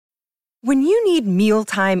When you need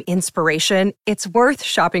mealtime inspiration, it's worth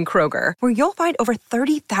shopping Kroger, where you'll find over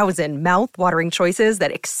 30,000 mouth-watering choices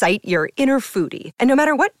that excite your inner foodie. And no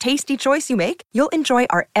matter what tasty choice you make, you'll enjoy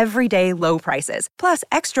our everyday low prices, plus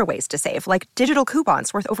extra ways to save, like digital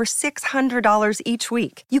coupons worth over $600 each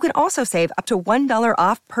week. You can also save up to $1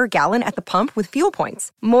 off per gallon at the pump with fuel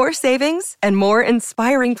points. More savings and more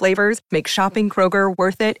inspiring flavors make shopping Kroger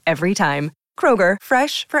worth it every time. Kroger,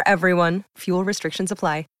 fresh for everyone. Fuel restrictions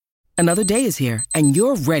apply. Another day is here, and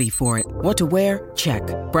you're ready for it. What to wear? Check.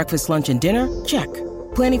 Breakfast, lunch, and dinner? Check.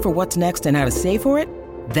 Planning for what's next and how to save for it?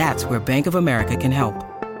 That's where Bank of America can help.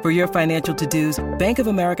 For your financial to-dos, Bank of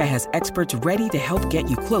America has experts ready to help get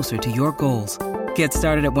you closer to your goals. Get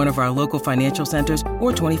started at one of our local financial centers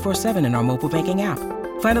or 24/7 in our mobile banking app.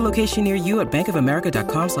 Find a location near you at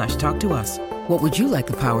bankofamerica.com/talktous. What would you like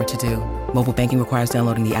the power to do? Mobile banking requires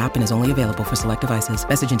downloading the app and is only available for select devices.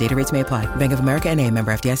 Message and data rates may apply. Bank of America N.A.,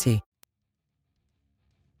 member FDIC.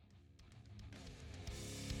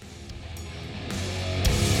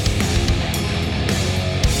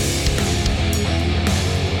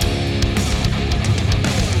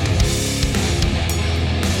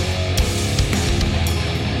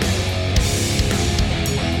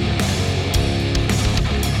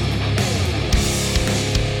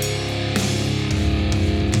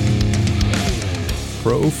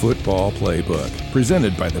 Pro Football Playbook,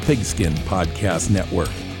 presented by the Pigskin Podcast Network,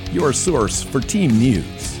 your source for team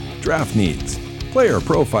news, draft needs, player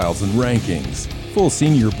profiles and rankings, full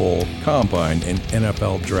Senior Bowl, Combine, and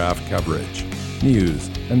NFL draft coverage, news,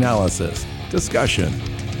 analysis, discussion.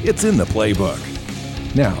 It's in the playbook.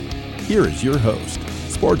 Now, here is your host,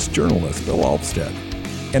 sports journalist Bill Alvstead,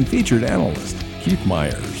 and featured analyst Keith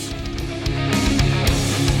Myers.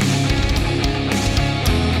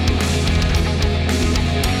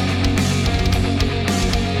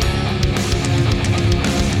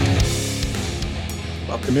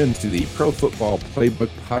 Welcome into the Pro Football Playbook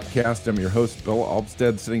Podcast. I'm your host, Bill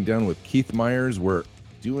Alvstead, sitting down with Keith Myers. We're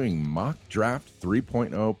doing mock draft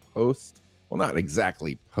 3.0 post. Well, not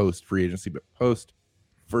exactly post free agency, but post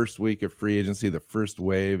first week of free agency. The first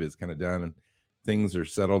wave is kind of done and things are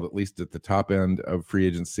settled, at least at the top end of free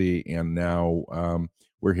agency. And now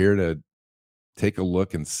we're here to take a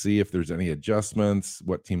look and see if there's any adjustments,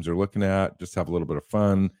 what teams are looking at, just have a little bit of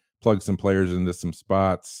fun, plug some players into some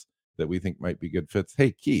spots that we think might be good fits.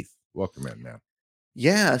 Hey, Keith, welcome in, man.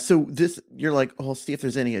 Yeah, so you're like, oh, see if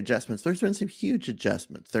there's any adjustments. There's been some huge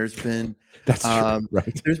adjustments. There's been That's true,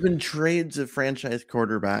 right? There's been trades of franchise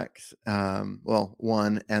quarterbacks. Well,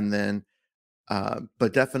 one, and then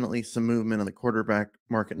but definitely some movement on the quarterback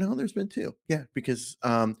market. No, there's been two. Yeah, because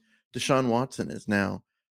Deshaun Watson is now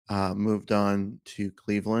moved on to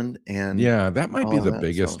Cleveland, and yeah, that might be the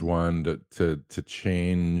biggest so one to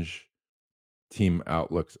change team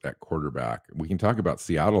outlooks at quarterback. We can talk about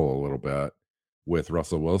Seattle a little bit with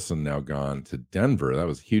Russell Wilson now gone to Denver. That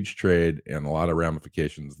was a huge trade and a lot of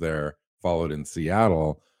ramifications there, followed in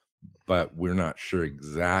Seattle, but we're not sure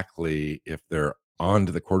exactly if they're on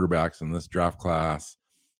to the quarterbacks in this draft class.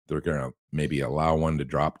 They're going to maybe allow one to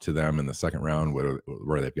drop to them in the second round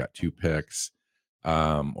where they've got two picks,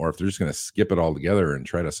 or if they're just going to skip it all together and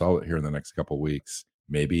try to solve it here in the next couple of weeks,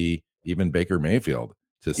 maybe even Baker Mayfield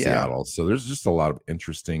to Seattle. So there's just a lot of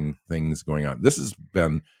interesting things going on. This has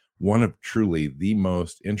been one of truly the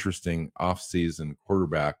most interesting offseason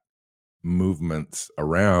quarterback movements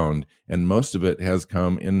around, and most of it has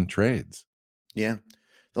come in trades. Yeah.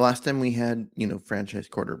 The last time we had, franchise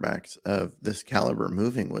quarterbacks of this caliber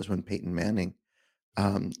moving was when Peyton Manning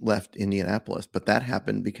left Indianapolis. But that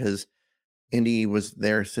happened because Indy was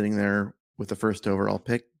there sitting there with the first overall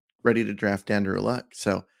pick, ready to draft Andrew Luck.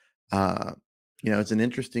 So, it's an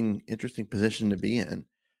interesting position to be in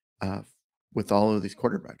with all of these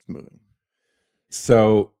quarterbacks moving.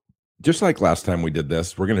 So just like last time we did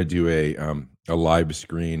this, we're going to do a live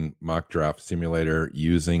screen mock draft simulator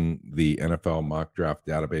using the NFL mock draft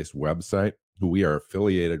database website, who we are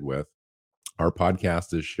affiliated with. Our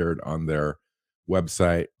podcast is shared on their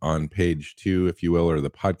website on page 2, if you will, or the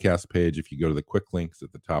podcast page. If you go to the quick links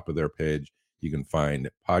at the top of their page, you can find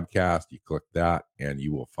podcast. You click that and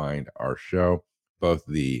you will find our show, both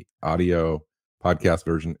the audio podcast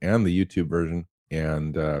version and the YouTube version.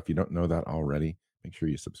 And if you don't know that already, make sure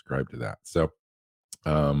you subscribe to that. So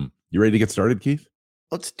you ready to get started, Keith?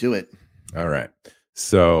 Let's do it. All right.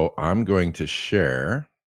 So I'm going to share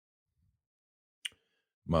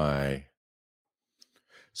my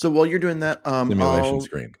So while you're doing that, simulation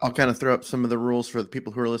screen. I'll kind of throw up some of the rules for the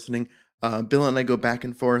people who are listening. Bill and I go back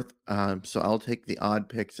and forth. So I'll take the odd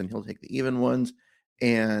picks and he'll take the even ones.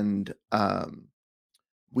 And that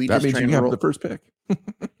means you have the first pick.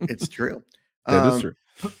 It's true. That is true.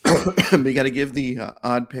 We got to give the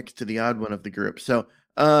odd picks to the odd one of the group. So,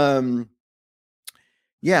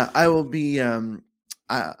 yeah, I will be.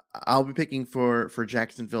 I'll be picking for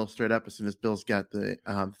Jacksonville straight up as soon as Bill's got the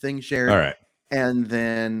thing shared. All right. And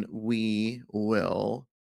then we will,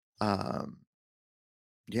 we'll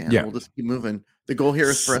just keep moving. The goal here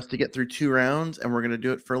is for us to get through 2 rounds, and we're going to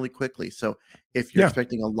do it fairly quickly. So if you're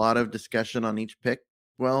expecting a lot of discussion on each pick,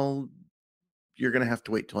 well, you're going to have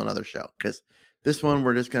to wait till another show, because this one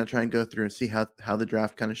we're just going to try and go through and see how the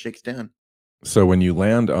draft kind of shakes down. So when you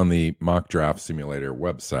land on the Mock Draft Simulator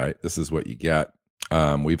website, this is what you get.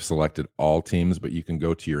 We've selected all teams, but you can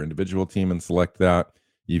go to your individual team and select that.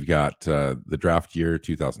 You've got the draft year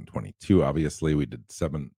 2022. Obviously, we did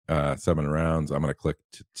 7 rounds. I'm going to click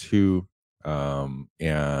to 2,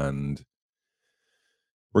 and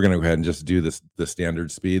we're going to go ahead and just do the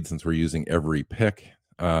standard speed, since we're using every pick,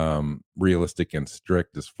 realistic and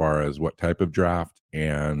strict as far as what type of draft.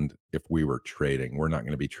 And if we were trading, we're not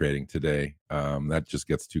going to be trading today. That just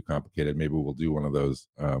gets too complicated. Maybe we'll do one of those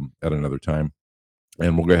at another time.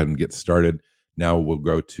 And we'll go ahead and get started. Now we'll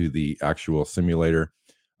go to the actual simulator.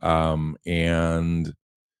 And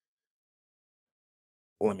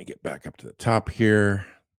let me get back up to the top here.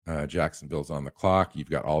 Jacksonville's on the clock. You've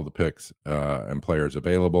got all the picks and players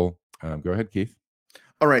available. Go ahead, Keith.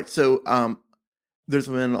 All right. So there's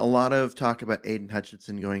been a lot of talk about Aiden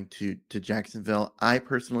Hutchinson going to Jacksonville. I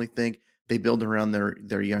personally think they build around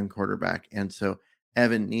their young quarterback. And so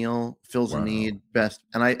Evan Neal fills a need best.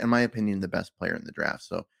 And in my opinion, the best player in the draft.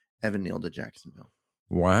 So Evan Neal to Jacksonville.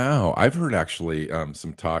 Wow. I've heard actually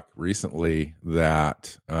some talk recently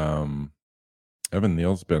that Evan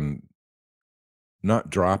Neal's been not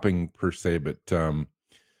dropping per se, but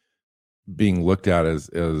being looked at as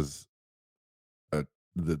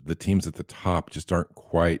the teams at the top just aren't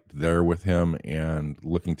quite there with him and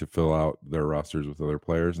looking to fill out their rosters with other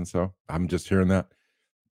players. And so I'm just hearing that.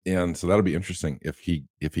 And so that'll be interesting if he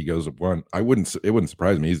goes up 1. It wouldn't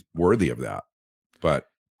surprise me. He's worthy of that. But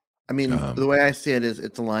I mean, the way I see it is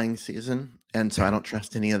it's a lying season, and so I don't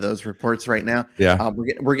trust any of those reports right now. Yeah,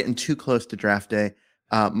 we're getting too close to draft day.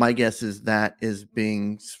 My guess is that is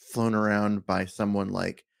being flown around by someone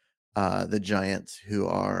like the Giants, who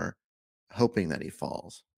are hoping that he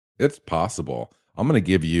falls. It's possible. I'm going to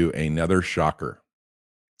give you another shocker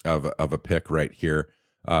of a pick right here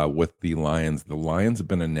with the Lions. The Lions have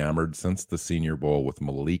been enamored since the Senior Bowl with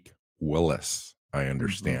Malik Willis, I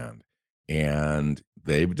understand. And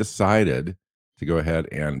they've decided to go ahead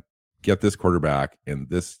and get this quarterback in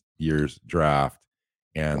this year's draft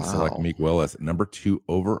and select Malik Willis at number 2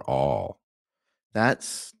 overall.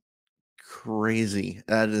 That's crazy.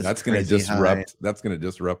 That's going to disrupt. That's going to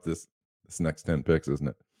disrupt this next 10 picks, isn't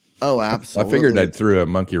it? Oh, absolutely. I figured I'd throw a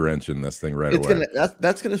monkey wrench in this thing right away.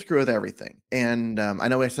 That's going to screw with everything. And I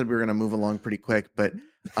know I said we were going to move along pretty quick, but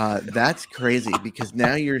that's crazy, because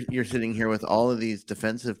now you're sitting here with all of these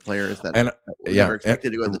defensive players that are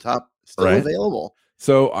expected to go at the top still available.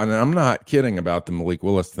 So, and I'm not kidding about the Malik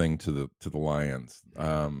Willis thing to the Lions.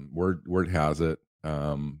 Word has it,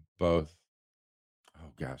 both.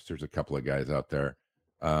 Oh gosh, there's a couple of guys out there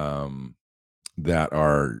that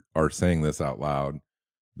are saying this out loud,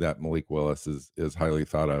 that Malik Willis is highly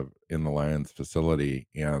thought of in the Lions facility,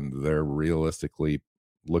 and they're realistically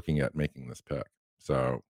looking at making this pick.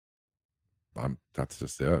 So that's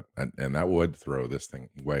just it. And that would throw this thing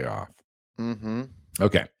way off. Mm-hmm.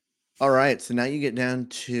 Okay. All right. So now you get down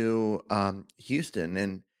to Houston,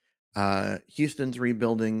 and Houston's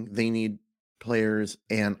rebuilding. They need players.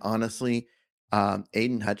 And honestly,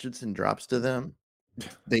 Aiden Hutchinson drops to them.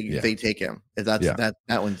 They take him. That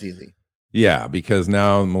one's easy. Yeah, because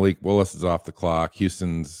now Malik Willis is off the clock.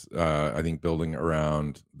 Houston's, I think, building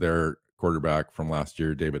around their quarterback from last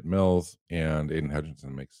year, David Mills, and Aiden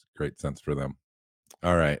Hutchinson makes great sense for them.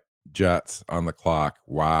 All right, Jets on the clock.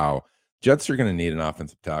 Wow. Jets are going to need an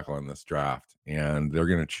offensive tackle in this draft, and they're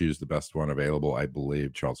going to choose the best one available. I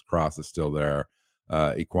believe Charles Cross is still there.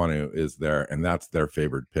 Ekwonu is there, and that's their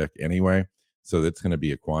favored pick anyway. So it's going to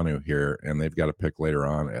be Ekwonu here, and they've got a pick later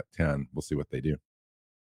on at 10. We'll see what they do.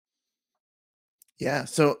 Yeah,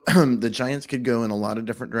 so the Giants could go in a lot of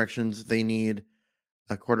different directions. They need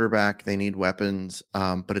a quarterback, they need weapons,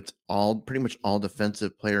 but it's pretty much all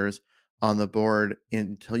defensive players on the board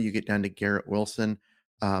until you get down to Garrett Wilson.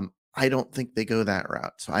 I don't think they go that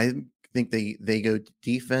route. So I think they go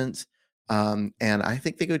defense, and I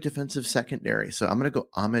think they go defensive secondary. So I'm going to go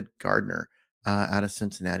Ahmad Gardner out of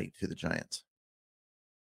Cincinnati to the Giants.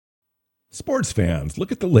 Sports fans,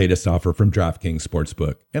 look at the latest offer from DraftKings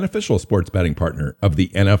Sportsbook, an official sports betting partner of the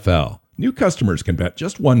NFL. New customers can bet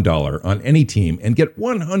just $1 on any team and get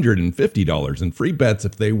 $150 in free bets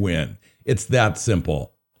if they win. It's that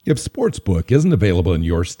simple. If Sportsbook isn't available in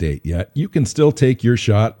your state yet, you can still take your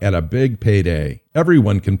shot at a big payday.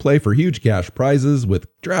 Everyone can play for huge cash prizes with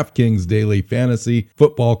DraftKings Daily Fantasy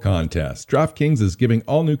Football Contest. DraftKings is giving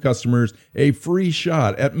all new customers a free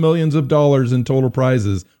shot at millions of dollars in total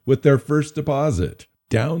prizes with their first deposit.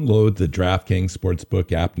 Download the DraftKings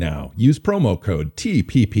Sportsbook app now. Use promo code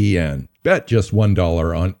TPPN. Bet just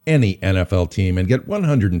 $1 on any NFL team and get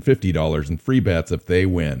 $150 in free bets if they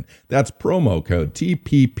win. That's promo code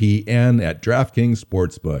TPPN at DraftKings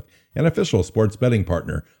Sportsbook, an official sports betting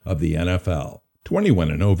partner of the NFL.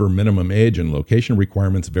 21 and over minimum age and location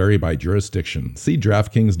requirements vary by jurisdiction. See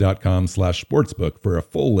DraftKings.com/sportsbook for a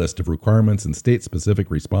full list of requirements and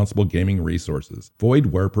state-specific responsible gaming resources. Void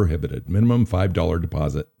where prohibited. Minimum $5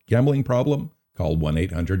 deposit. Gambling problem? Call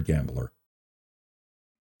 1-800-GAMBLER.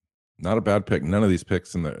 Not a bad pick. None of these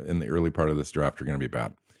picks in the early part of this draft are going to be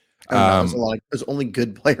bad. There's only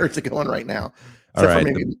good players going right now. All right.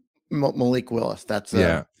 For maybe Malik Willis. That's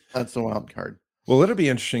the wild card. Well, it'll be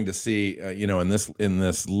interesting to see, in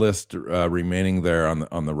this list remaining there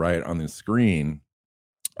on the right on the screen,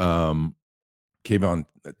 Kayvon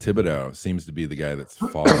Thibodeaux seems to be the guy that's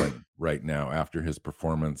falling right now after his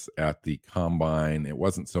performance at the combine. It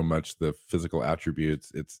wasn't so much the physical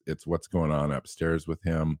attributes; it's what's going on upstairs with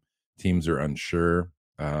him. Teams are unsure,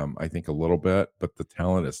 I think a little bit, but the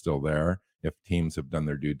talent is still there. If teams have done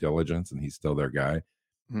their due diligence and he's still their guy.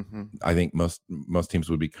 Mm-hmm. I think most teams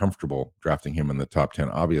would be comfortable drafting him in the top 10.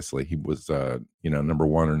 Obviously, he was number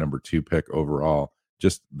 1 or number 2 pick overall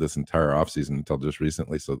just this entire offseason until just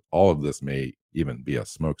recently. So all of this may even be a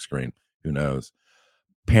smokescreen. Who knows?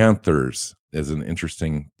 Panthers is an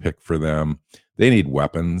interesting pick for them. They need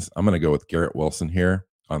weapons. I'm going to go with Garrett Wilson here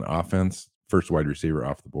on offense. First wide receiver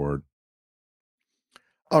off the board.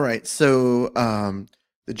 All right. So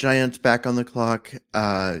the Giants back on the clock.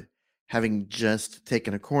 Having just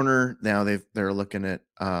taken a corner, now they're looking at,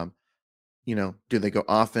 do they go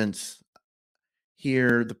offense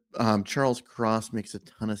here? The Charles Cross makes a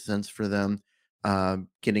ton of sense for them,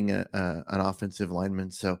 getting an offensive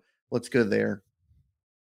lineman. So let's go there.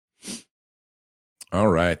 All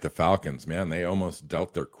right, the Falcons, man, they almost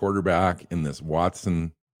dealt their quarterback in this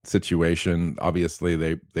Watson situation. Obviously,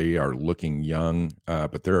 they are looking young,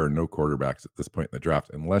 but there are no quarterbacks at this point in the draft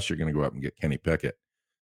unless you're going to go up and get Kenny Pickett.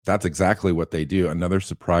 That's exactly what they do. Another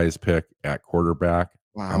surprise pick at quarterback.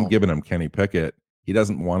 Wow. I'm giving him Kenny Pickett. He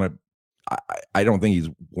doesn't want to. I don't think he's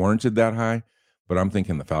warranted that high, but I'm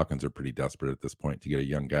thinking the Falcons are pretty desperate at this point to get a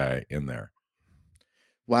young guy in there.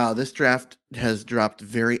 Wow, this draft has dropped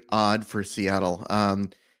very odd for Seattle.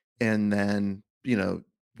 And then,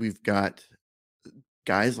 we've got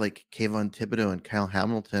guys like Kayvon Thibodeaux and Kyle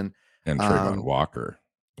Hamilton. And Trayvon Walker,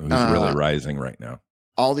 who's really rising right now.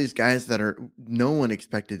 All these guys that are no one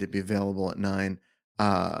expected to be available at 9.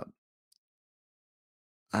 I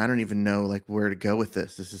don't even know where to go with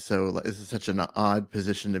this. This is such an odd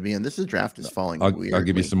position to be in. This draft is falling. I'll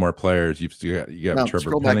give you some more players. You got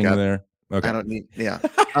Trevor Penning there. Okay. I don't need. Yeah.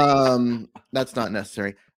 That's not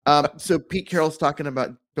necessary. So Pete Carroll's talking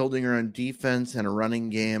about building around defense and a running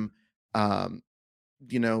game. They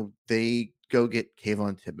go get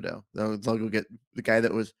Kayvon Thibodeaux. They'll go get the guy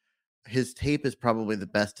that was. His tape is probably the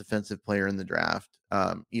best defensive player in the draft.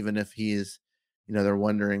 Even if he's, they're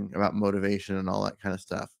wondering about motivation and all that kind of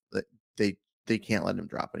stuff. That they can't let him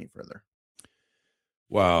drop any further.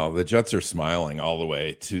 Wow, the Jets are smiling all the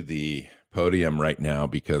way to the podium right now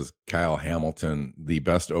because Kyle Hamilton, the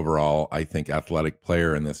best overall, I think, athletic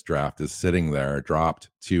player in this draft, is sitting there, dropped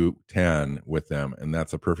to 10 with them, and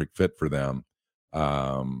that's a perfect fit for them.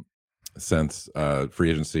 Since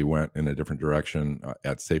free agency went in a different direction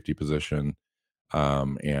at safety position,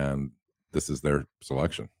 and this is their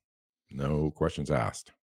selection. No questions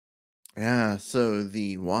asked. Yeah, so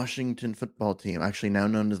the Washington football team, actually now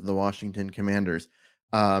known as the Washington Commanders,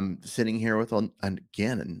 sitting here with,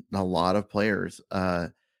 again, a lot of players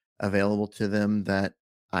available to them that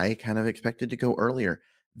I kind of expected to go earlier.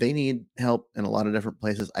 They need help in a lot of different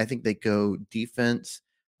places. I think they go defense,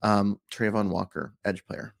 Trayvon Walker, edge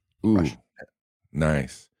player. Ooh,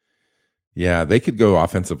 nice. Yeah, they could go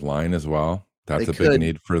offensive line as well. That's a big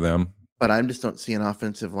need for them. But I just don't see an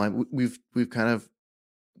offensive line. We've kind of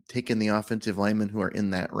taken the offensive linemen who are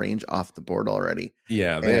in that range off the board already.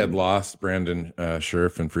 Yeah, they had lost Brandon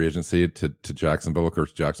Scherf in free agency to Jacksonville. Of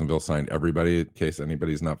course, Jacksonville signed everybody, in case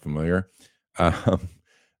anybody's not familiar. So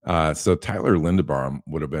Tyler Linderbaum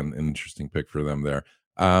would have been an interesting pick for them there.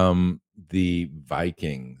 The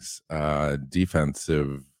Vikings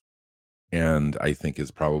defensive and I think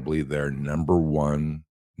is probably their number one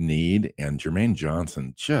need. And Jermaine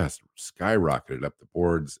Johnson just skyrocketed up the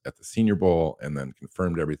boards at the Senior Bowl and then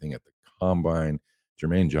confirmed everything at the Combine.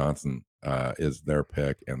 Jermaine Johnson is their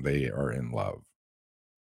pick, and they are in love.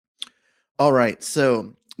 All right,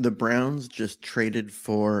 so the Browns just traded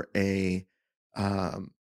for an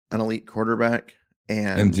elite quarterback,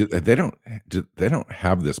 and they don't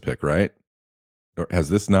have this pick, right? Or has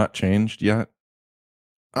this not changed yet?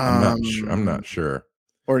 I'm not sure.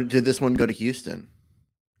 Or did this one go to Houston?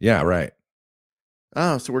 Yeah, right.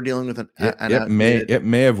 Oh, so we're dealing with it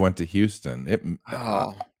may have went to Houston.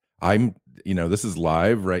 I'm this is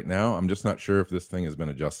live right now. I'm just not sure if this thing has been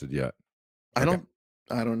adjusted yet. Okay.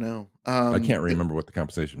 I don't know. I can't remember what the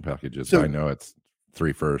compensation package is. So I know it's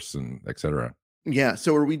 3 firsts and etc. Yeah.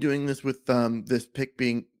 So are we doing this with this pick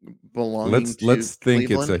being belonging to let's think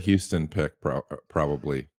Cleveland? It's a Houston pick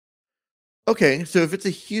probably. Okay, so if it's a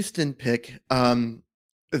Houston pick,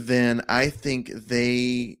 then I think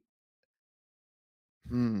they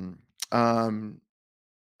I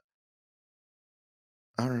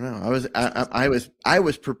don't know. I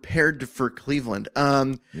was prepared for Cleveland.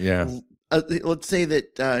 Let's say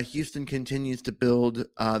that Houston continues to build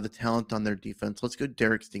the talent on their defense. Let's go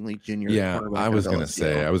Derek Stingley Jr. Yeah, I was going to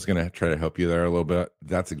say, I was going to try to help you there a little bit.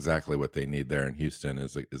 That's exactly what they need there in Houston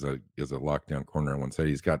is a lockdown corner on one side.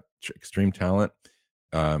 He's got extreme talent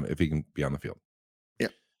if he can be on the field. Yeah.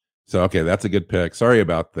 So, okay, that's a good pick. Sorry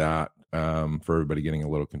about that for everybody getting a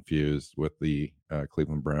little confused with the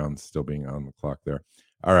Cleveland Browns still being on the clock there.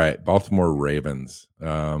 All right, Baltimore Ravens.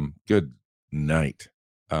 Good night.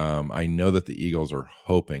 I know that the Eagles are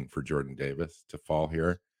hoping for Jordan Davis to fall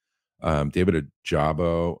here. David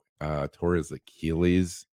Ojabo tore his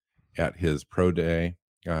Achilles at his pro day,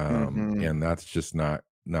 and that's just not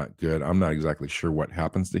good. I'm not exactly sure what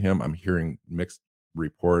happens to him. I'm hearing mixed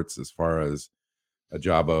reports as far as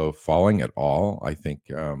Ojabo falling at all. I think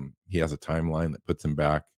he has a timeline that puts him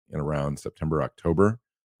back in around September, October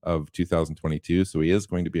of 2022. So he is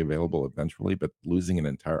going to be available eventually, but losing an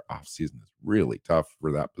entire offseason is really tough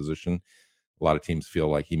for that position. A lot of teams feel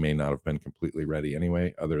like he may not have been completely ready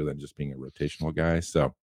anyway, other than just being a rotational guy.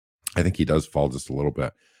 So I think he does fall just a little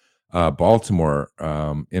bit. Baltimore,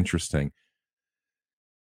 interesting.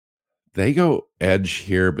 They go edge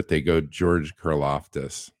here, but they go George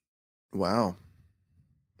Karlaftis. Wow.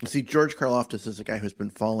 See, George Karlaftis is a guy who's been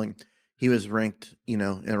falling. He was ranked,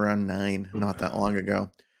 around 9 not that long ago.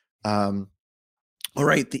 All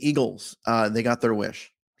right, the Eagles, they got their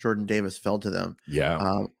wish. Jordan Davis fell to them.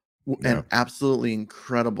 Yeah. An absolutely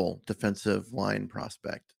incredible defensive line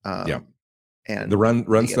prospect. And the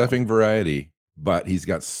run stuffing variety, but he's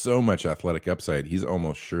got so much athletic upside. He's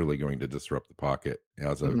almost surely going to disrupt the pocket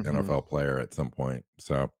as an NFL player at some point.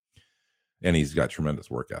 So, and he's got tremendous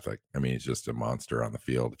work ethic. I mean, he's just a monster on the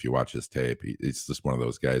field. If you watch his tape, he's just one of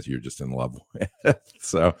those guys you're just in love with.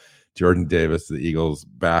 So Jordan Davis, the Eagles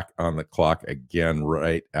back on the clock again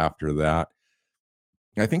right after that.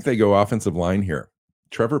 I think they go offensive line here.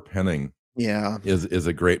 Trevor Penning is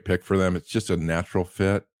a great pick for them. It's just a natural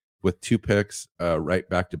fit with 2 picks right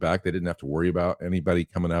back to back. They didn't have to worry about anybody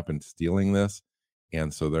coming up and stealing this.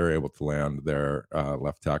 And so they're able to land their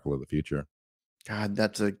left tackle of the future. God,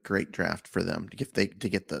 that's a great draft for them to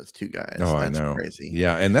get those 2 guys. Oh, that's I know. Crazy.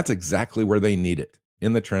 Yeah, and that's exactly where they need it,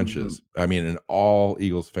 in the trenches. I mean, and all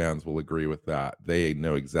Eagles fans will agree with that. They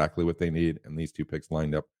know exactly what they need, and these 2 picks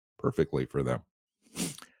lined up perfectly for them.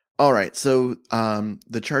 All right, so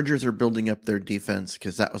the Chargers are building up their defense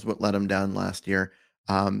because that was what let them down last year.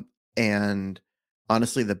 And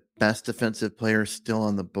honestly, the best defensive player still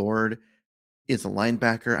on the board is a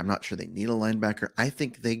linebacker. I'm not sure they need a linebacker. I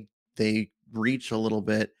think they reach a little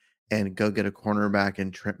bit and go get a cornerback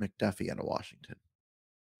and Trent McDuffie out of Washington.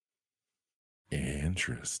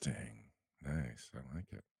 Interesting. Nice. I like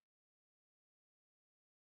it.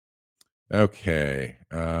 Okay.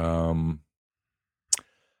 I'm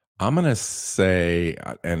going to say,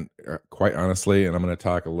 and quite honestly, and I'm going to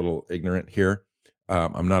talk a little ignorant here.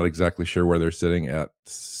 I'm not exactly sure where they're sitting at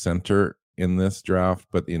center in this draft,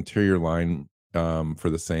 but the interior line for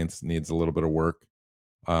the Saints needs a little bit of work.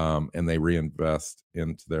 And they reinvest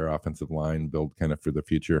into their offensive line, build kind of for the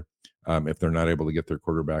future. If they're not able to get their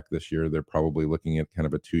quarterback this year, they're probably looking at kind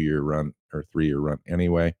of a 2-year run or 3-year run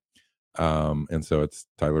anyway. And so it's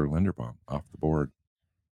Tyler Linderbaum off the board.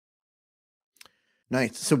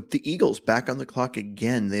 Nice. So the Eagles back on the clock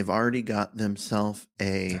again. They've already got themselves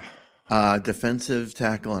a defensive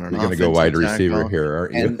tackle and an offensive tackle. You're going to go wide receiver here,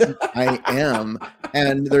 aren't you? And I am.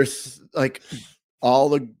 And there's like all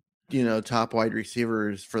the top wide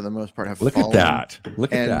receivers for the most part have Look at fallen. that.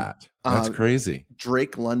 Look at And, that. That's crazy.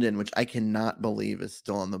 Drake London, which I cannot believe is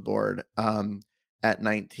still on the board, at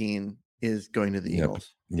 19 is going to the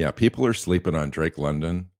Eagles. Yeah, people are sleeping on Drake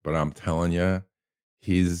London, but I'm telling you,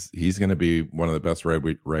 he's going to be one of the best wide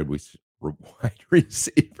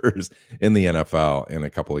receivers in the NFL in a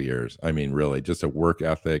couple of years. I mean, really, just a work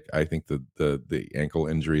ethic. I think the ankle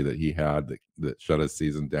injury that he had that shut his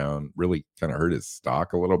season down really kind of hurt his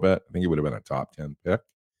stock a little bit. I think he would have been a top 10 pick,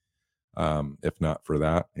 if not for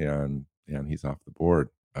that. And he's off the board.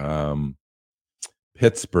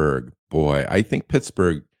 Pittsburgh, boy, I think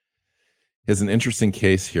Pittsburgh is an interesting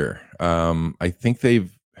case here. I think they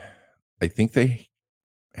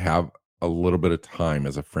have a little bit of time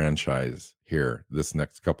as a franchise here. This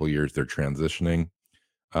next couple of years, they're transitioning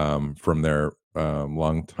from their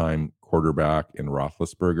longtime quarterback in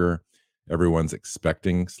Roethlisberger. Everyone's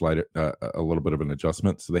expecting a little bit of an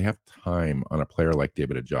adjustment, so they have time on a player like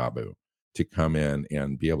David Ajabu to come in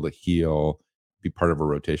and be able to heal, be part of a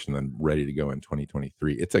rotation, then ready to go in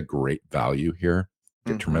 2023. It's a great value here.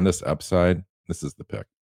 Tremendous upside. This is the pick.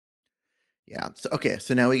 Yeah.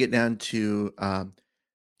 So now we get down to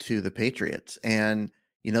the Patriots, and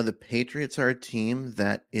the Patriots are a team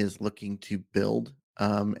that is looking to build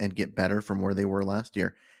and get better from where they were last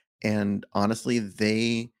year. And honestly,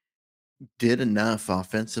 they did enough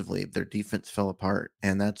offensively. Their defense fell apart,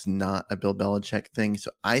 and that's not a Bill Belichick thing. So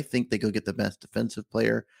I think they go get the best defensive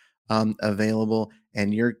player available,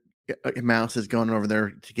 and your mouse is going over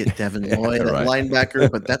there to get Devin Lloyd, right. linebacker,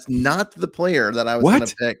 but that's not the player that I was going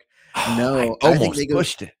to pick. No, I almost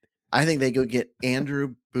pushed it. I think they go get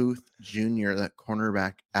Andrew Booth Jr., that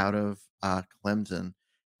cornerback out of Clemson,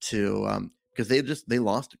 to because they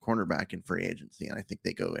lost a cornerback in free agency, and I think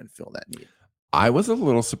they go and fill that need. I was a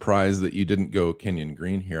little surprised that you didn't go Kenyon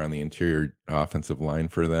Green here on the interior offensive line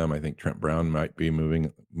for them. I think Trent Brown might be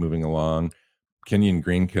moving along. Kenyon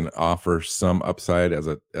Green can offer some upside as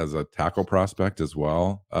a tackle prospect as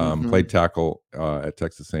well. Played tackle at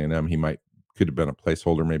Texas A&M. He could have been a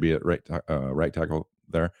placeholder maybe at right tackle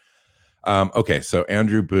there. Okay, so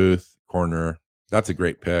Andrew Booth, corner. That's a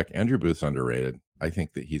great pick. Andrew Booth's underrated. I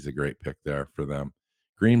think that he's a great pick there for them.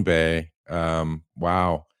 Green Bay.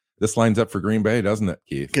 Wow. This lines up for Green Bay, doesn't it,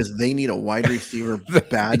 Keith? Because they need a wide receiver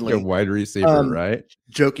badly. A wide receiver, right?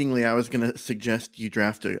 Jokingly, I was going to suggest you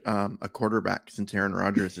draft a quarterback since Aaron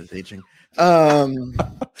Rodgers is aging.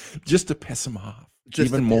 Just to piss him off. Just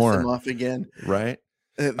even to more. piss him off again. Right?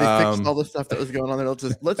 They fixed all the stuff that was going on there.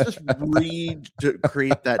 Let's just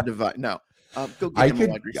recreate that divide. No. Go get him a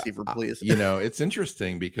wide receiver, please. It's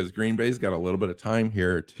interesting because Green Bay's got a little bit of time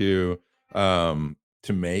here to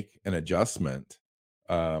make an adjustment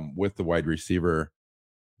with the wide receiver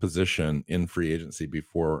position in free agency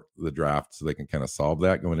before the draft, so they can kind of solve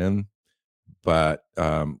that going in. But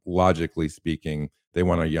logically speaking, they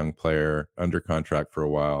want a young player under contract for a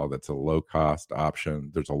while. That's a low cost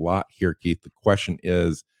option. There's a lot here, Keith. The question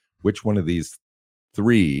is, which one of these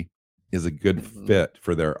three is a good fit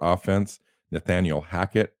for their offense? Nathaniel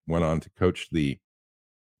Hackett went on to coach the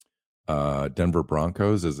Denver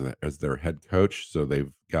Broncos as their head coach, so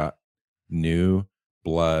they've got new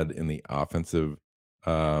blood in the offensive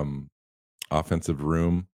room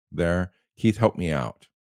there. Keith, help me out.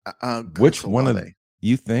 Which one of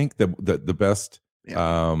you think the best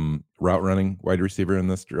route running wide receiver in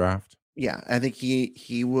this draft? Yeah, I think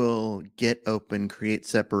he will get open, create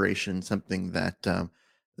separation, something that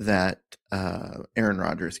Aaron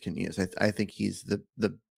Rodgers can use. I think he's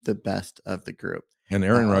the best of the group. And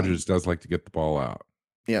Aaron Rodgers does like to get the ball out.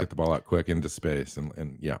 Yeah, get the ball out quick into space,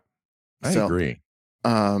 and yeah, I agree.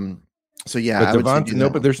 So yeah,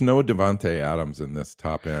 but there's no Devontae Adams in this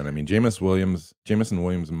top end. I mean, Jameson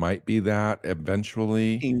Williams might be that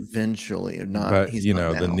eventually, not. But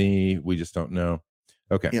the knee, we just don't know.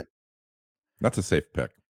 Okay, yeah, that's a safe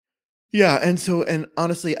pick. Yeah, and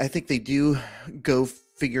honestly, I think they do go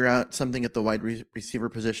figure out something at the wide receiver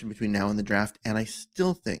position between now and the draft, and I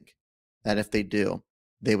still think that if they do,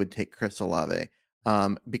 they would take Chris Olave,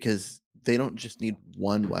 because they don't just need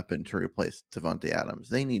one weapon to replace Devontae Adams.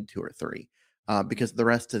 They need two or three, because the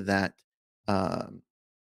rest of that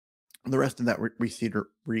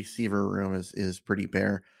receiver room is pretty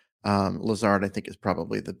bare. Lazard, I think, is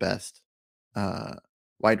probably the best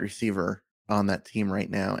wide receiver on that team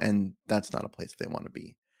right now, and that's not a place they want to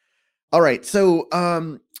be. All right, so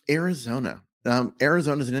Arizona.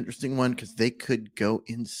 Arizona is an interesting one because they could go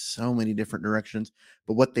in so many different directions,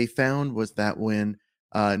 but what they found was that when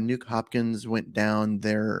Nuke Hopkins went down,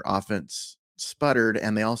 their offense sputtered,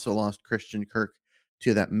 and they also lost Christian Kirk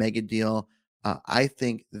to that mega deal. I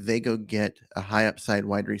think they go get a high upside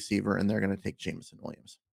wide receiver, and they're going to take Jameson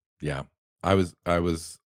Williams. Yeah, I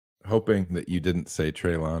was hoping that you didn't say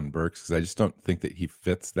Treylon Burks, because I just don't think that he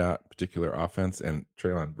fits that particular offense, and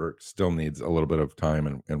Treylon Burks still needs a little bit of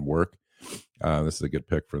time and work. This is a good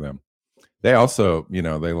pick for them. They also,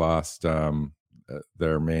 they lost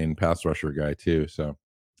their main pass rusher guy too, so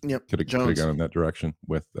Yep, could have gone in that direction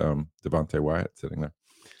with Devontae Wyatt sitting there.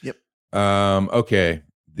 Yep. Okay.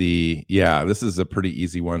 This is a pretty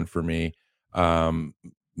easy one for me.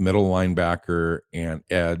 Middle linebacker and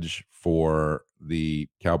edge for the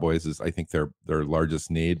Cowboys is, I think, their largest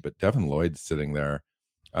need, but Devin Lloyd's sitting there.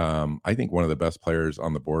 I think one of the best players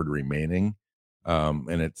on the board remaining.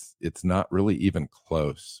 And it's not really even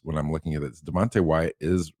close when I'm looking at it. Devontae Wyatt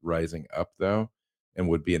is rising up though, and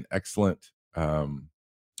would be an excellent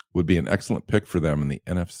pick for them in the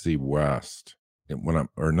NFC West.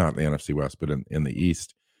 Or not the NFC West, but in the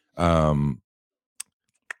East. Wow.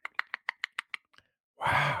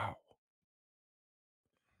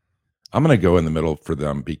 I'm going to go in the middle for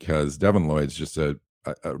them because Devin Lloyd's just a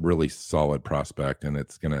really solid prospect, and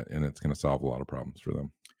it's gonna solve a lot of problems for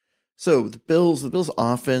them. So the Bills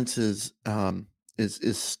offense is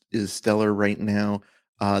stellar right now.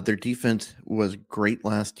 Their defense was great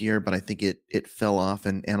last year, but I think it fell off,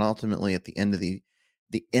 and ultimately at the end of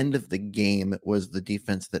the game, it was the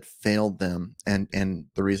defense that failed them, and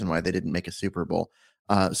the reason why they didn't make a Super Bowl.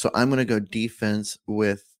 So I'm going to go defense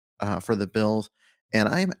for the Bills, and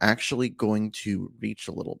I'm actually going to reach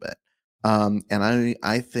a little bit. And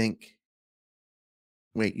I think.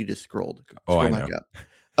 Wait, you just scrolled. Scroll back up.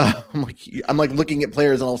 I'm like looking at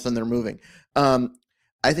players, and all of a sudden they're moving.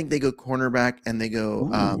 I think they go cornerback, and they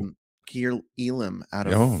go Kaiir Elam out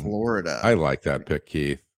of Florida. I like that pick,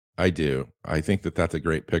 Keith. I do. I think that's a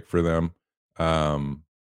great pick for them,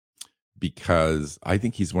 because I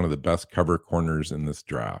think he's one of the best cover corners in this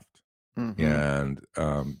draft. Mm-hmm. And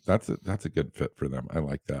that's a good fit for them. I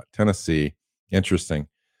like that. Tennessee, interesting.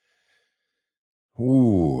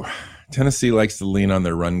 Ooh, Tennessee likes to lean on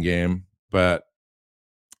their run game, but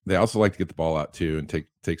they also like to get the ball out too and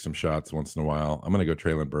take some shots once in a while. I'm going to go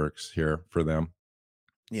Treylon Burks here for them.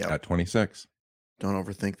 Yeah, at 26. Don't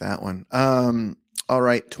overthink that one. All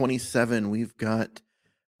right, 27. We've got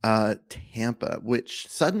Tampa, which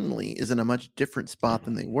suddenly is in a much different spot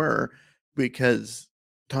than they were because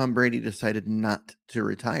Tom Brady decided not to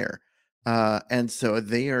retire. And so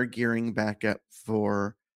they are gearing back up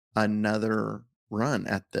for another run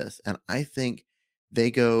at this. And I think they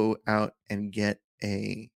go out and get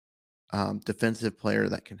a defensive player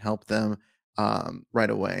that can help them right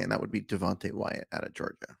away. And that would be Devontae Wyatt out of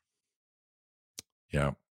Georgia.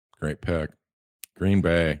 Yeah, great pick. Green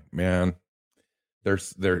Bay, man. They're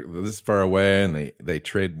this far away, and they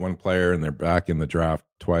trade one player, and they're back in the draft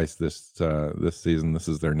twice this season. This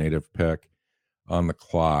is their native pick on the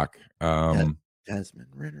clock. Desmond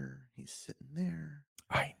Ridder, he's sitting there.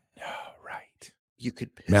 I know, right? You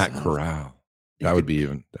could piss Matt off. Corral. That would be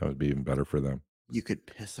even better for them. You could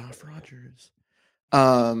piss off Rodgers.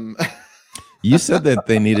 You said that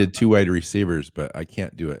they needed 2 wide receivers, but I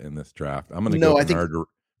can't do it in this draft. I'm going to go Bernard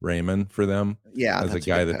Raymond for them. Yeah, as a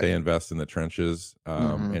guy that they invest in the trenches,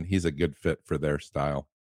 and he's a good fit for their style.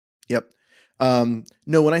 Yep.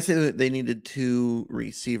 No, when I say that they needed 2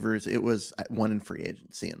 receivers, it was one in free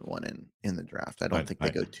agency and one in the draft. I don't think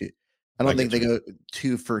they go 2. I don't think they go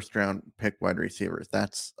 2 first-round pick wide receivers.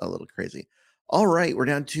 That's a little crazy. All right, we're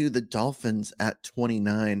down to the Dolphins at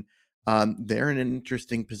 29. They're in an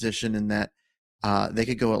interesting position in that they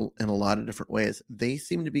could go in a lot of different ways. They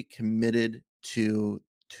seem to be committed to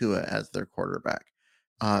Tua as their quarterback.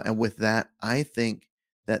 And with that, I think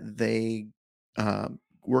that they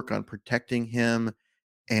work on protecting him.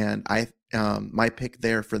 And my pick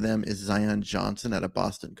there for them is Zion Johnson out of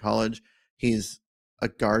Boston College. He's a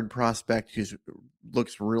guard prospect who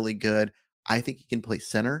looks really good. I think he can play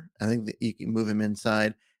center. I think that you can move him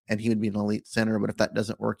inside, and he would be an elite center. But if that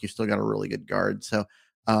doesn't work, you still got a really good guard. So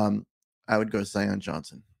I would go Zion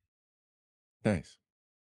Johnson. Nice.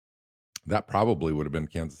 That probably would have been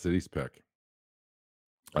Kansas City's pick.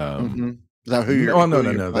 Is that who you're?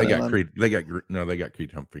 No. They got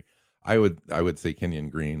Creed Humphrey. I would say Kenyon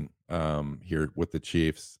Green here with the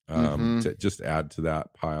Chiefs to just add to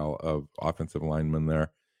that pile of offensive linemen there,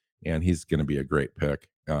 and he's going to be a great pick.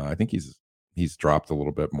 I think he's dropped a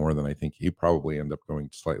little bit more than I think. He probably end up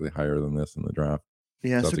going slightly higher than this in the draft.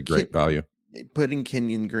 Yeah, so that's a great value. Putting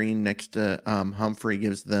Kenyon Green next to Humphrey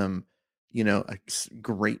gives them, a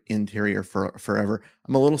great interior for forever.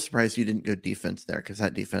 I'm a little surprised you didn't go defense there because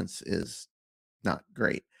that defense is not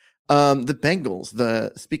great. The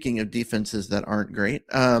Bengals, speaking of defenses that aren't great,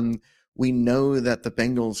 we know that the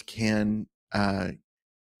Bengals can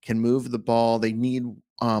move the ball. They need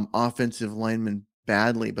offensive linemen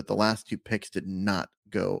badly, but the last 2 picks did not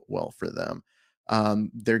go well for them.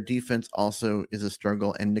 Their defense also is a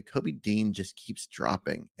struggle, and Nakobe Dean just keeps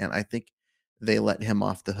dropping. And I think they let him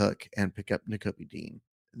off the hook and pick up Nakobe Dean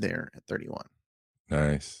there at 31.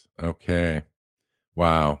 Nice. Okay.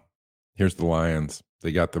 Wow. Here's the Lions.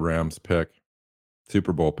 They got the Rams pick,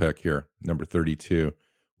 Super Bowl pick here, number 32.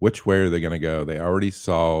 Which way are they going to go? They already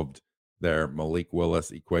solved their Malik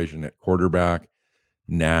Willis equation at quarterback.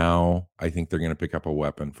 Now I think they're going to pick up a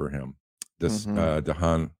weapon for him. This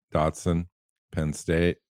Jahan Dotson, Penn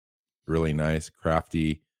State, really nice,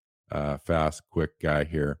 crafty, fast, quick guy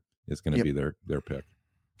here is going to be their pick.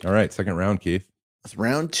 All right, second round, Keith. It's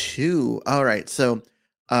round 2. All right, so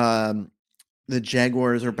the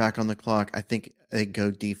Jaguars are back on the clock. I think they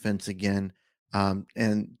go defense again,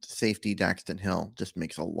 and safety Daxton Hill just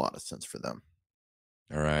makes a lot of sense for them.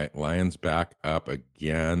 All right, Lions back up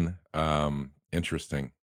again.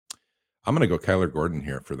 Interesting. I'm going to go Kyler Gordon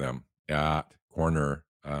here for them at corner.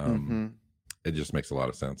 It just makes a lot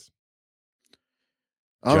of sense.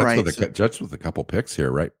 All right, Jets with a couple picks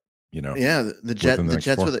here, right? Yeah, the Jets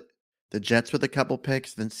with a couple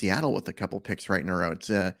picks, then Seattle with a couple picks right in a row.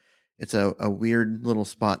 It's a weird little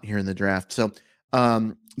spot here in the draft. So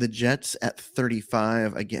the Jets at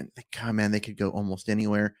 35 again. They could go almost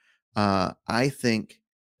anywhere. I think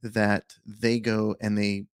that they go and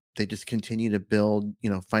they just continue to build.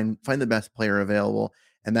 Find the best player available,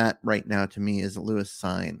 and that right now to me is Lewis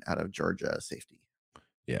Sine out of Georgia, safety.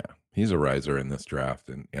 Yeah, he's a riser in this draft,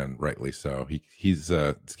 and rightly so. He's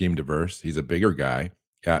scheme diverse. He's a bigger guy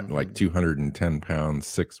at like 210 pounds,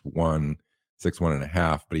 6'1",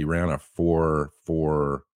 6'1.5", but he ran a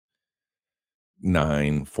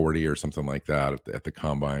 4.49 40 or something like that at the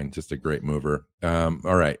combine. Just a great mover. All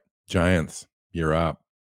right, Giants, you're up.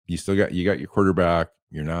 You got your quarterback.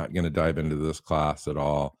 You're not going to dive into this class at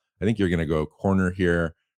all. I think you're going to go corner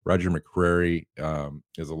here. Roger McCreary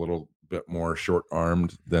is a little bit more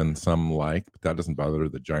short-armed than some like, but that doesn't bother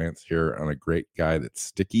the Giants here on a great guy that's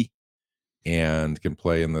sticky and can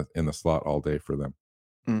play in the slot all day for them.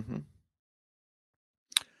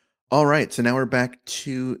 All right, so now we're back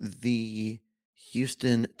to the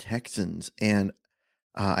Houston Texans, and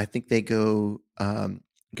I think they go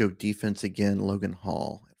defense again. Logan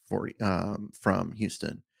Hall from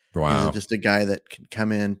Houston. Wow, he's just a guy that can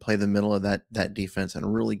come in, play the middle of that defense,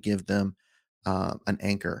 and really give them an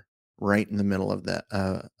anchor right in the middle of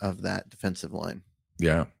that defensive line.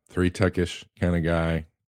 Yeah, 3-techish kind of guy.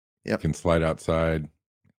 Yep, can slide outside.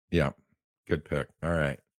 Yeah, good pick. All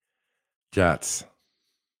right, Jets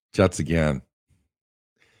again.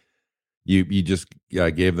 You just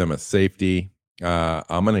gave them a safety.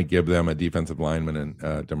 I'm going to give them a defensive lineman and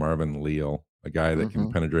DeMarvin Leal, a guy that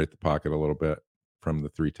can penetrate the pocket a little bit from the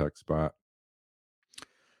 3-tech spot.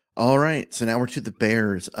 All right, so now we're to the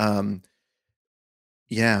Bears. The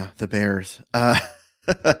Bears.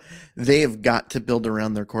 They've got to build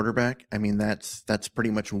around their quarterback. I mean, that's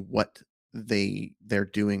pretty much what they're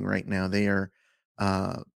doing right now. They are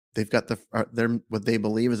they've got they're what they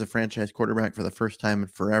believe is a franchise quarterback for the first time in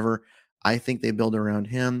forever. I think they build around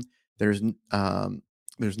him. There's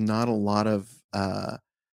not a lot of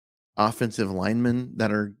offensive linemen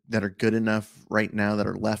that are good enough right now that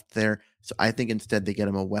are left there. So I think instead they get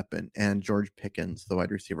him a weapon, and George Pickens, the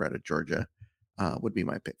wide receiver out of Georgia, would be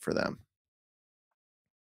my pick for them.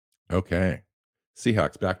 Okay.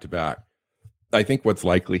 Seahawks back to back. I think what's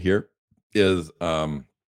likely here is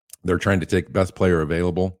they're trying to take best player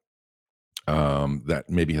available that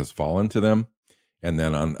maybe has fallen to them. And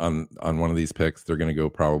then on one of these picks, they're going to go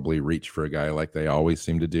probably reach for a guy like they always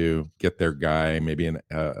seem to do, get their guy maybe in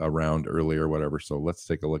a round early or whatever. So let's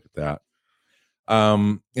take a look at that.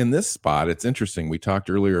 In this spot, it's interesting. We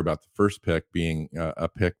talked earlier about the first pick being a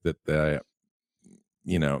pick that they're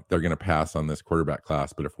going to pass on this quarterback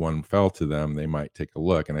class. But if one fell to them, they might take a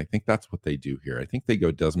look. And I think that's what they do here. I think they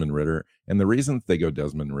go Desmond Ridder. And the reason they go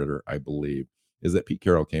Desmond Ridder, I believe, is that Pete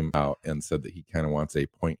Carroll came out and said that he kind of wants a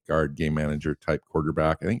point guard, game manager type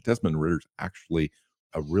quarterback. I think Desmond Ridder's actually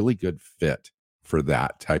a really good fit for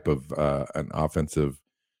that type of an offensive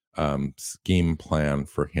scheme plan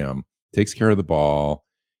for him. Takes care of the ball.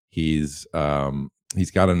 He's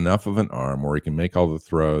got enough of an arm where he can make all the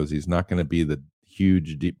throws. He's not going to be the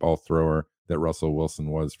huge deep ball thrower that Russell Wilson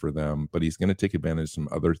was for them, but he's going to take advantage of some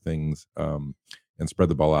other things and spread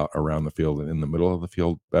the ball out around the field and in the middle of the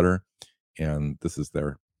field better. And this is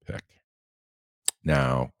their pick.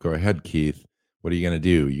 Now, go ahead, Keith. What are you going to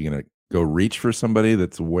do? You going to go reach for somebody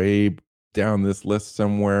that's way down this list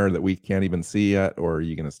somewhere that we can't even see yet, or are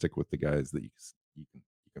you going to stick with the guys that you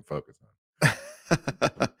can focus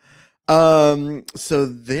on? So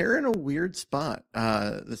they're in a weird spot.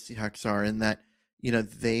 The Seahawks are in that,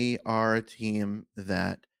 they are a team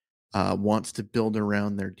that wants to build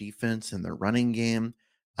around their defense and their running game.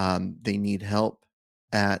 They need help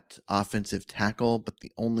at offensive tackle, but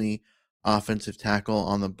the only offensive tackle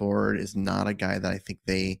on the board is not a guy that I think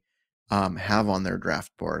they have on their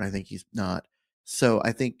draft board. I think he's not. So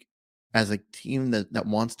I think as a team that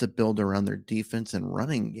wants to build around their defense and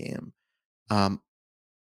running game, um,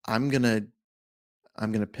 I'm gonna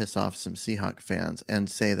piss off some Seahawk fans and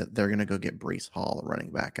say that they're gonna go get Breece Hall,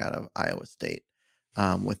 running back out of Iowa State,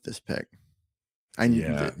 with this pick.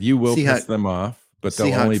 Yeah, you will piss them off, but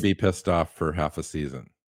they'll only be pissed off for half a season.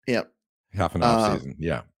 Yep. Half an off season.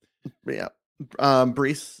 Yeah. Yeah.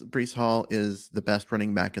 Breece Hall is the best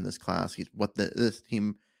running back in this class. He's what this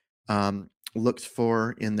team looks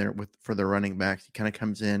for for their running backs. He kind of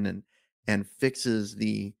comes in and fixes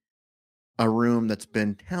a room that's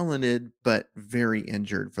been talented but very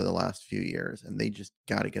injured for the last few years, and they just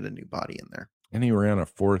got to get a new body in there. And he ran a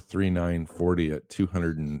 4.39 40 at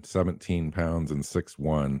 217 pounds and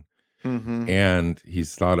 6'1". Mm-hmm. And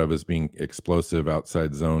he's thought of as being explosive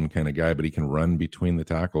outside zone kind of guy, but he can run between the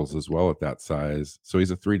tackles as well at that size. So he's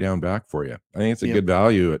a 3-down back for you. I think it's a good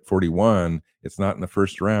value at 41. It's not in the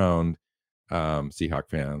first round. Seahawk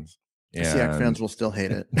fans. Seahawk fans will still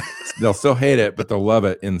hate it. They'll still hate it, but they'll love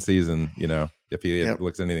it in season, if he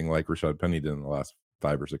looks anything like Rashad Penny did in the last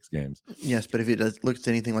 5 or 6 games. Yes, but if he looks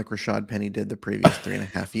anything like Rashad Penny did the previous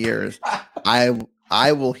 3.5 years,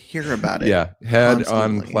 I will hear about it. Yeah, head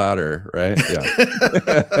on platter, right?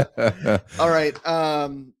 Yeah. All right.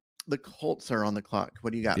 The Colts are on the clock.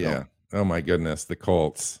 What do you got? Yeah. Oh my goodness, the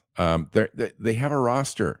Colts. They have a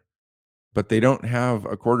roster, but they don't have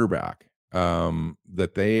a quarterback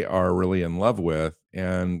that they are really in love with.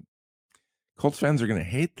 And Colts fans are going to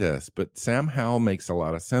hate this, but Sam Howell makes a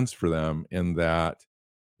lot of sense for them in that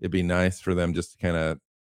it'd be nice for them just to kind of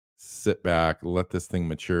sit back, let this thing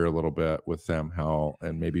mature a little bit with Sam Howell,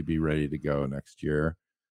 and maybe be ready to go next year.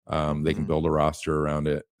 They can build a roster around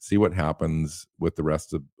it, see what happens with the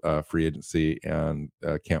rest of free agency and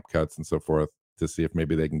camp cuts and so forth, to see if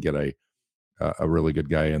maybe they can get a really good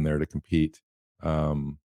guy in there to compete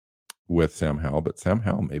with Sam Howell. But Sam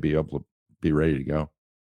Howell may be able to be ready to go.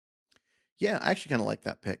 Yeah, I actually kind of like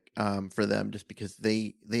that pick for them, just because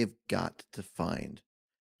they've got to find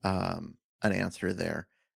an answer there.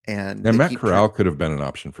 And Matt Corral could have been an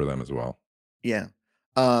option for them as well. Yeah.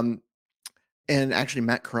 And actually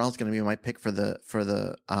Matt Corral is going to be my pick for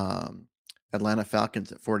the Atlanta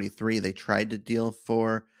Falcons at 43. They tried to deal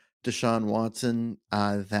for Deshaun Watson.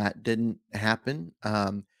 That didn't happen.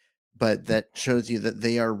 But that shows you that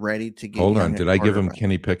they are ready to get. Hold on. Did I give him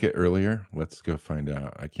Kenny Pickett earlier? Let's go find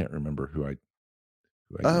out. I can't remember who I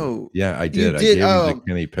yeah, I did. I gave him to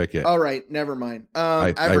Kenny Pickett. All right, never mind.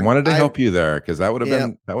 I wanted to help you there, because that would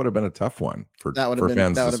have been a tough one for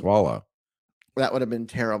fans to swallow. That would have been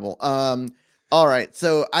terrible. All right,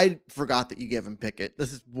 so I forgot that you gave him Pickett.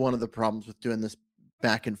 This is one of the problems with doing this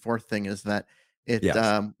back and forth thing, is that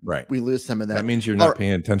right. We lose some of that. That means you're not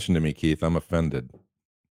paying attention to me, Keith. I'm offended.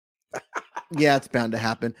 Yeah, it's bound to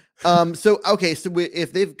happen. So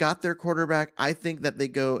if they've got their quarterback, I think that they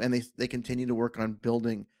go and they continue to work on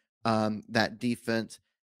building that defense.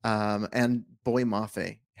 And Boy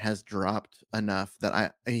Mafe has dropped enough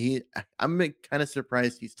that I'm kind of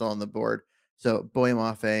surprised he's still on the board. So Boy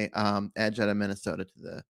Mafe, edge out of Minnesota to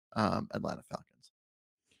the Atlanta Falcons.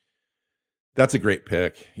 That's a great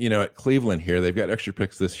pick. At Cleveland here, they've got extra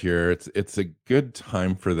picks this year. It's a good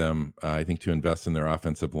time for them, I think, to invest in their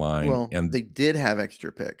offensive line. Well, and they did have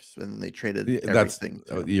extra picks, and they traded everything.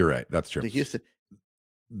 You're right. That's true. To Houston.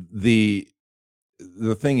 The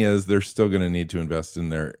thing is, they're still going to need to invest in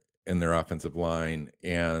their offensive line,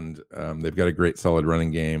 and they've got a great, solid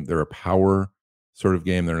running game. They're a power sort of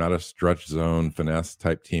game. They're not a stretch zone finesse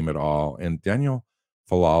type team at all. And Daniel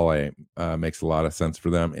Falale makes a lot of sense for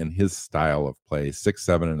them in his style of play.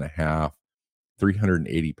 6'7.5",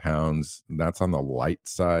 380 pounds. That's on the light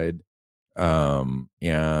side.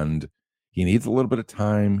 And he needs a little bit of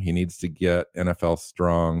time. He needs to get NFL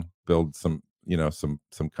strong, build some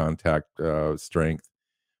contact strength.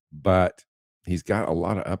 But he's got a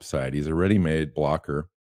lot of upside. He's a ready-made blocker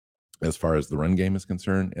as far as the run game is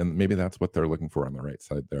concerned. And maybe that's what they're looking for on the right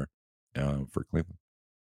side there for Cleveland.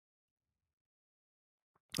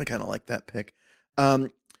 I kind of like that pick.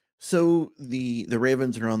 So the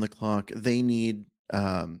Ravens are on the clock. They need,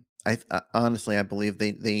 honestly, I believe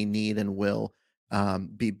they need and will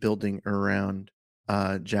be building around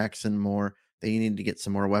Jackson more. They need to get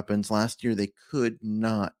some more weapons. Last year, they could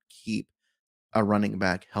not keep a running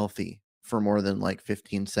back healthy for more than like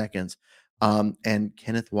 15 seconds. And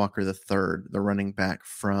Kenneth Walker III, the running back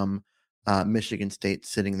from Michigan State,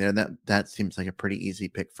 sitting there, that seems like a pretty easy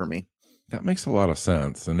pick for me. That makes a lot of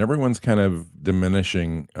sense. And everyone's kind of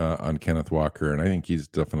diminishing on Kenneth Walker, and I think he's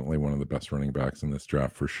definitely one of the best running backs in this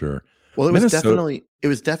draft for sure. Well, it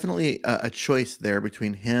was definitely a choice there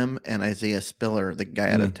between him and Isaiah Spiller, the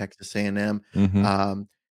guy out of Texas A&M. Mm-hmm.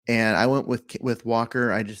 And I went with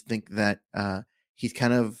Walker. I just think that he's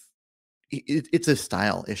kind of it's a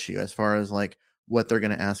style issue as far as like what they're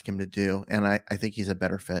going to ask him to do, and I think he's a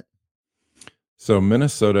better fit. So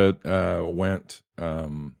Minnesota went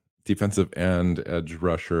defensive end edge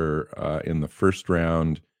rusher in the first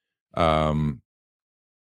round.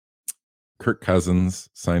 Kirk Cousins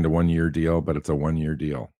signed a 1-year deal, but it's a 1-year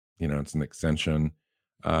deal. It's an extension.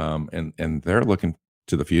 And they're looking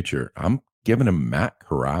to the future. I'm giving him Matt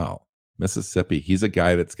Corral, Mississippi. He's a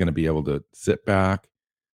guy that's going to be able to sit back,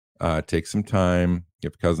 take some time.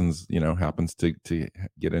 If Cousins, happens to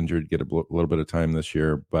get injured, get a little bit of time this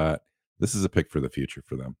year, but this is a pick for the future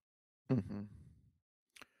for them. Mm-hmm.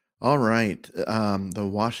 All right. The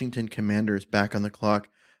Washington Commanders back on the clock.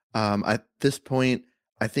 At this point,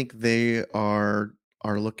 I think they are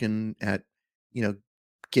looking at,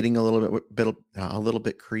 getting a little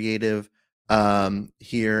bit creative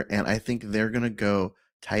here, and I think they're going to go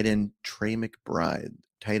tight end Trey McBride,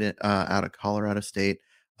 tight end out of Colorado State,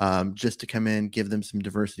 just to come in, give them some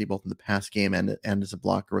diversity both in the pass game and as a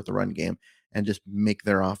blocker with the run game, and just make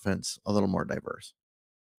their offense a little more diverse.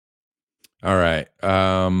 All right.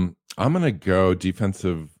 I'm going to go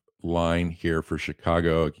defensive line here for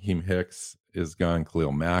Chicago. Akeem Hicks is gone.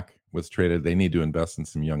 Khalil Mack was traded. They need to invest in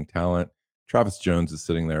some young talent. Travis Jones is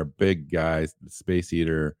sitting there, big guy, space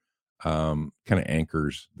eater, kind of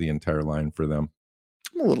anchors the entire line for them.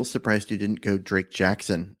 I'm a little surprised you didn't go Drake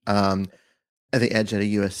Jackson at the edge at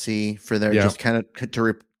a USC for their just kind of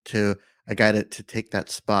to a guy to take that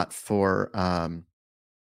spot for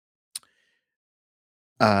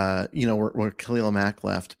where Khalil Mack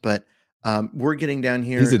left, but we're getting down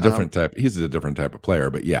here. He's a different type. He's a different type of player,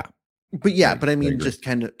 but yeah. But I mean, just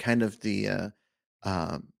kind of the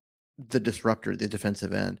disruptor, the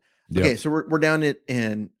defensive end. Yep. Okay, so we're down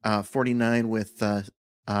in 49 with the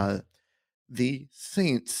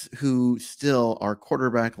Saints, who still are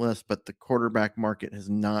quarterbackless, but the quarterback market has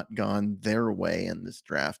not gone their way in this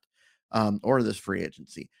draft or this free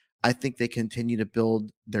agency. I think they continue to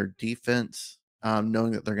build their defense,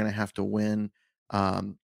 knowing that they're going to have to win,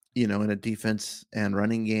 in a defense and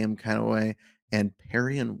running game kind of way. And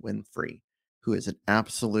Perrion Winfrey, who is an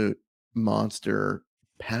absolute monster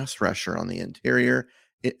pass rusher on the interior,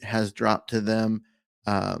 it has dropped to them.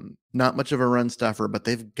 Not much of a run stuffer, but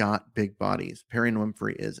they've got big bodies. Perrion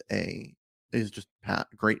Winfrey is just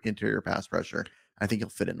great interior pass rusher. I think he'll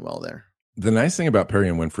fit in well there. The nice thing about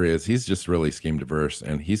Perrion Winfrey is he's just really scheme diverse,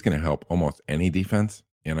 and he's going to help almost any defense.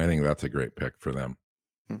 And I think that's a great pick for them.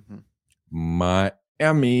 Mm-hmm.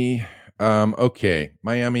 Miami. Okay.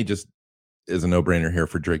 Miami just is a no-brainer here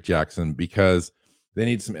for Drake Jackson because they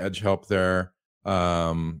need some edge help there.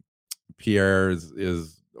 Pierre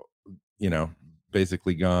is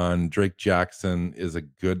basically gone. Drake Jackson is a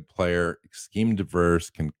good player, scheme diverse,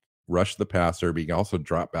 can rush the passer, but he can also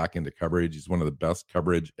drop back into coverage. He's one of the best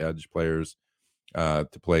coverage edge players to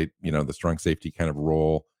play, the strong safety kind of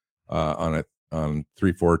role on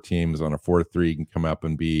 3-4 teams. On a 4-3, he can come up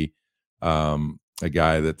and be a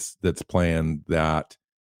guy that's playing that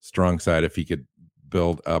strong side. If he could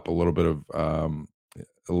build up a little bit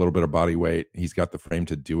of body weight, he's got the frame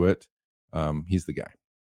to do it. He's the guy.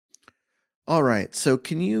 All right. So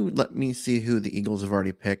can you let me see who the Eagles have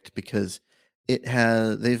already picked? Because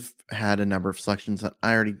they've had a number of selections that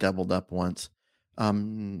I already doubled up once.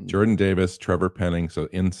 Jordan Davis, Trevor Penning. So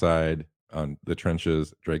inside on the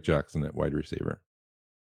trenches, Drake Jackson at wide receiver.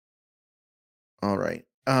 All right.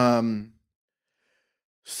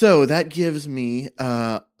 So that gives me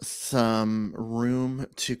some room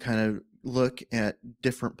to kind of look at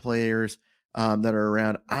different players that are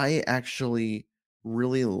around. I actually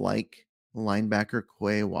really like linebacker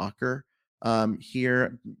Quay Walker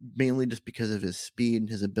here, mainly just because of his speed and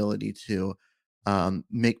his ability to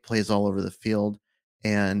make plays all over the field.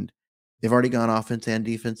 And they've already gone offense and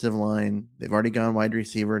defensive line. They've already gone wide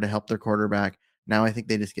receiver to help their quarterback. Now I think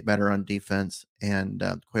they just get better on defense, and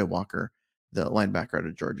Quay Walker, the linebacker out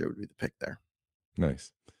of Georgia, would be the pick there.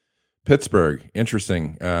 Nice. Pittsburgh,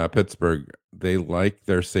 interesting. Pittsburgh, they like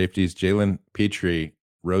their safeties. Jalen Petrie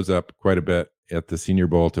rose up quite a bit at the Senior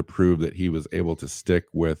Bowl to prove that he was able to stick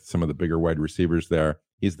with some of the bigger wide receivers there.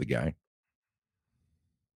 He's the guy.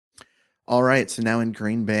 All right, so now in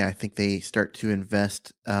Green Bay, I think they start to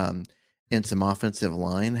invest in some offensive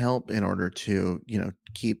line help in order to,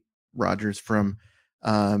 keep Rodgers from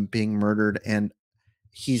being murdered. And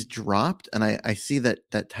he's dropped, and I see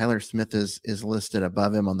that Tyler Smith is listed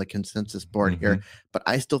above him on the consensus board here, but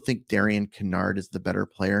I still think Darian Kinnard is the better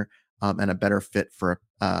player and a better fit for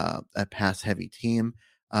a pass-heavy team.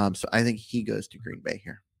 So I think he goes to Green Bay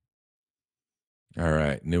here. All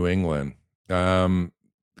right, New England.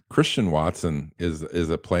 Christian Watson is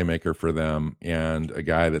a playmaker for them and a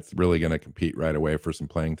guy that's really going to compete right away for some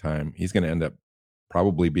playing time. He's going to end up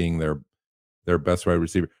probably being their best wide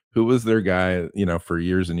receiver. Who was their guy, for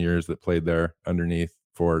years and years that played there underneath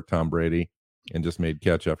for Tom Brady and just made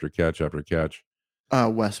catch after catch after catch?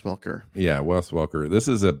 Wes Welker. Yeah, Wes Welker. This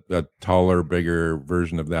is a taller, bigger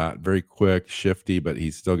version of that. Very quick, shifty, but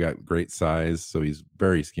he's still got great size. So he's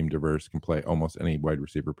very scheme diverse, can play almost any wide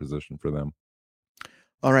receiver position for them.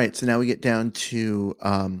 All right, so now we get down to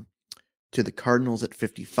the Cardinals at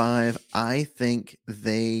 55. I think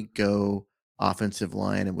they go offensive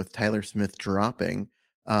line, and with Tyler Smith dropping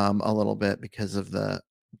a little bit because of the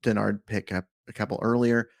Denard pick up a couple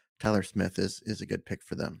earlier, Tyler Smith is a good pick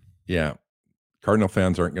for them. Yeah. Cardinal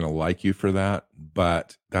fans aren't going to like you for that,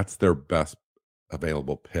 but that's their best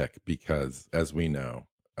available pick because, as we know,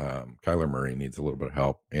 Kyler Murray needs a little bit of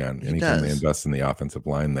help, and anytime they invest in the offensive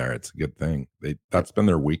line there, it's a good thing. That's been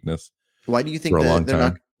their weakness. Why do you think for a long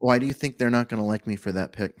time. Why do you think they're not going to like me for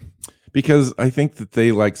that pick? Because I think that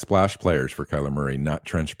they like splash players for Kyler Murray, not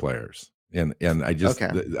trench players, and I just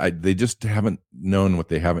they just haven't known what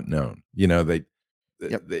they haven't known.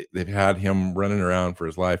 They've had him running around for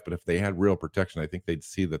his life, but if they had real protection, I think they'd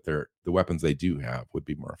see that the weapons they do have would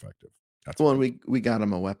be more effective. And we got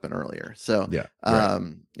him a weapon earlier. So yeah.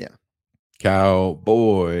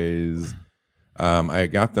 Cowboys. I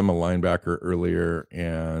got them a linebacker earlier,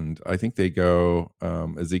 and I think they go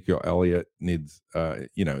Ezekiel Elliott needs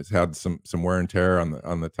has had some wear and tear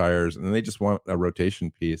on the tires, and they just want a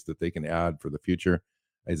rotation piece that they can add for the future.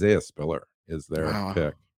 Isaiah Spiller is their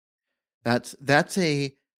pick. That's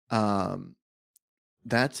a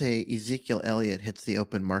Ezekiel Elliott hits the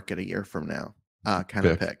open market a year from now kind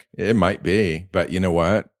of pick. It might be, but you know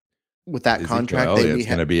what? With that Ezekiel contract, it's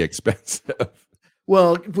going to be expensive.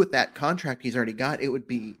 Well, with that contract he's already got, it would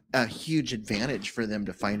be a huge advantage for them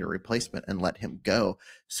to find a replacement and let him go.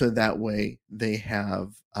 So that way they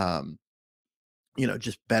have,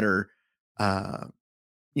 just better,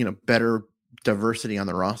 better diversity on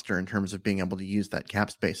the roster in terms of being able to use that cap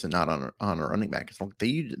space and not on a running back. It's like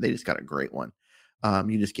they just got a great one.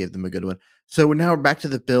 You just gave them a good one. So now we're back to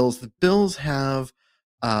the Bills. The Bills have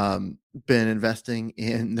been investing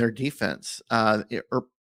in their defense or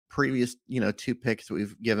previous, two picks that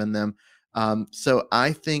we've given them. So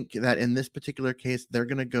I think that in this particular case, they're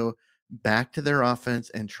going to go back to their offense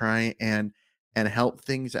and try and help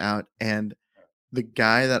things out. And the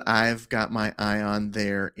guy that I've got my eye on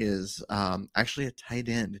there is actually a tight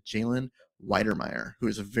end, Jalen Weidermeyer, who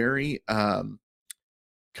is a very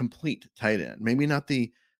complete tight end. Maybe not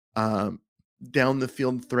the down the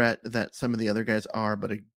field threat that some of the other guys are,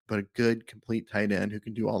 but a good complete tight end who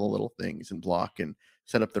can do all the little things and block and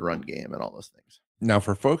set up the run game and all those things. Now,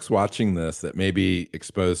 for folks watching this that may be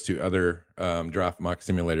exposed to other draft mock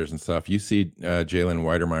simulators and stuff, you see Jalen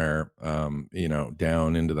Weidermeyer,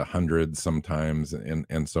 down into the hundreds sometimes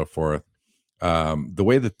and so forth. The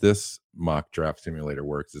way that this mock draft simulator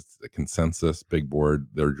works, it's a consensus big board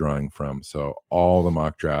they're drawing from. So all the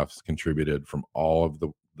mock drafts contributed from all of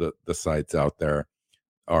the sites out there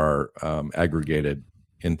are aggregated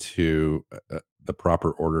into the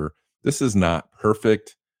proper order. This is not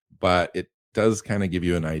perfect, but it does kind of give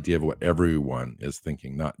you an idea of what everyone is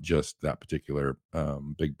thinking, not just that particular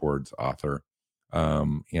big board's author.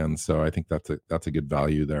 And so I think that's a good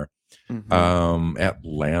value there. Mm-hmm.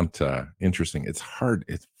 Atlanta, interesting. It's hard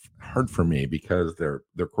for me because their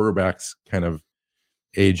quarterback's kind of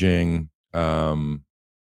aging.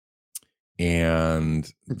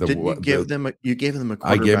 And you gave them a quarterback.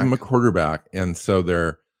 I gave them a quarterback, and so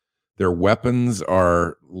their weapons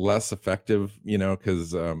are less effective,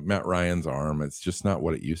 because Matt Ryan's arm, it's just not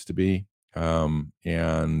what it used to be,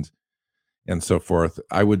 and so forth.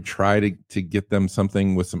 I would try to get them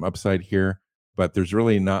something with some upside here, but there's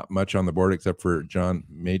really not much on the board except for John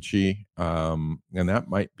Mechie, and that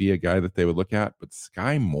might be a guy that they would look at. But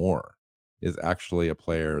Sky Moore is actually a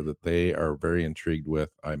player that they are very intrigued with,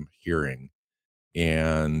 I'm hearing,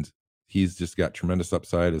 and he's just got tremendous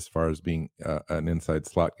upside as far as being an inside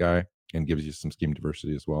slot guy and gives you some scheme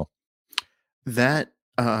diversity as well. That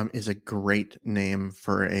is a great name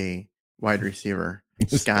for a wide receiver,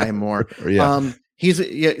 Sky Sky Moore. yeah.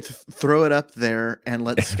 Throw it up there and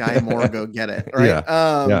let Sky Moore go get it. Right.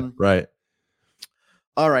 Yeah, right.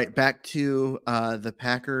 All right, back to the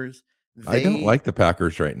Packers. I don't like the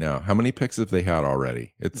Packers right now. How many picks have they had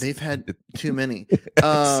already? They've had too many.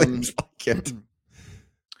 It seems like it.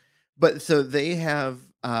 But so they have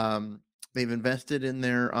they've invested in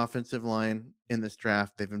their offensive line in this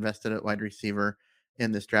draft. They've invested at wide receiver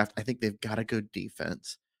in this draft. I think they've got a good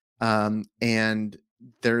defense. And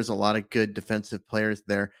there's a lot of good defensive players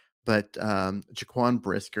there. But Jaquan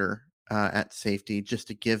Brisker at safety, just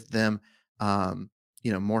to give them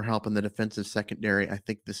more help in the defensive secondary. I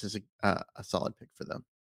think this is a solid pick for them.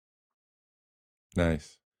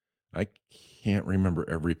 Nice. I can't remember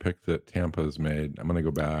every pick that Tampa's made. I'm gonna go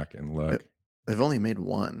back and look. They've only made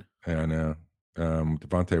one. Yeah, I know.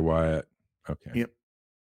 Devontae Wyatt. Okay. Yep.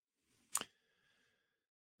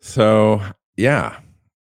 So yeah,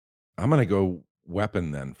 I'm gonna go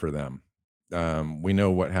weapon then for them. We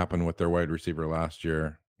know what happened with their wide receiver last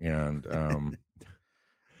year, and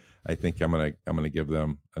I think I'm gonna give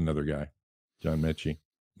them another guy, John Mechie.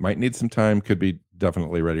 Might need some time. Could be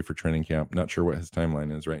definitely ready for training camp. Not sure what his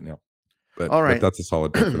timeline is right now, but All right, but that's a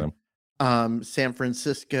solid pick for them. San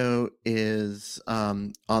Francisco is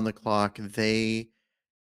on the clock. They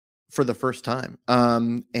for the first time,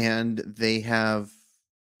 and they have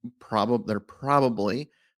they're probably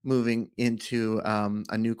moving into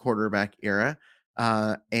a new quarterback era.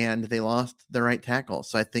 And they lost the right tackle,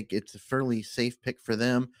 so I think it's a fairly safe pick for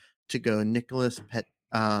them to go Nicholas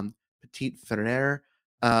Petit Ferrer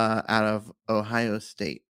out of Ohio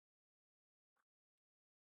State.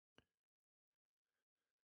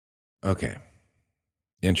 Okay.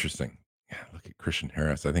 Interesting. Yeah, look at Christian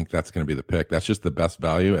Harris. I think that's going to be the pick. That's just the best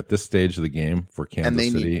value at this stage of the game for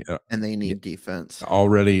Kansas City. They need defense.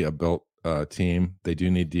 Already a built team. They do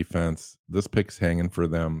need defense. This pick's hanging for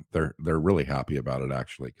them. They're really happy about it,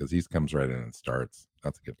 actually, because he comes right in and starts.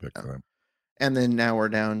 That's a good pick for them. And then now we're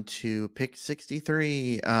down to pick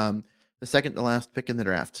 63, the second to last pick in the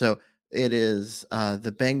draft. So it is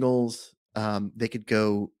the Bengals. They could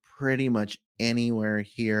go pretty much anywhere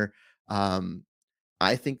here.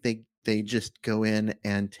 I think they just go in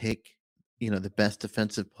and take the best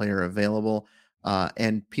defensive player available,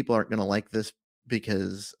 and people aren't going to like this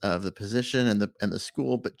because of the position and the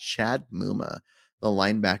school. But Chad Muma, the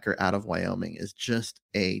linebacker out of Wyoming, is just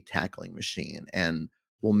a tackling machine and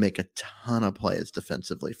will make a ton of plays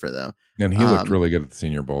defensively for them. And he looked really good at the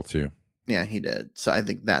Senior Bowl too. Yeah, he did. So I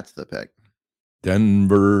think that's the pick.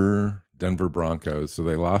 Denver Broncos. So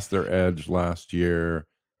they lost their edge last year.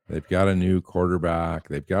 They've got a new quarterback.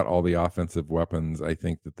 They've got all the offensive weapons. I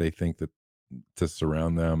think that to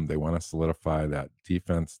surround them. They want to solidify that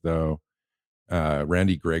defense, though.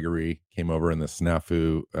 Randy Gregory came over in the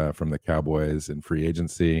snafu from the Cowboys in free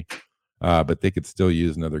agency, but they could still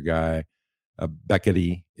use another guy.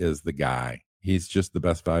 Beckett is the guy. He's just the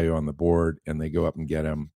best value on the board, and they go up and get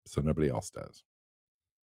him, so nobody else does.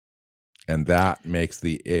 And that makes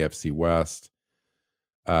the AFC West,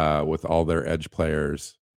 with all their edge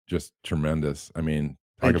players, just tremendous. I mean,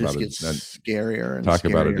 talk about scarier and talk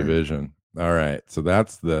scarier. About a division. All right, so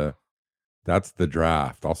that's the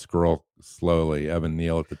draft. I'll scroll slowly. Evan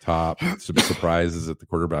Neal at the top. Some surprises at the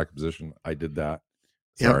quarterback position. I did that.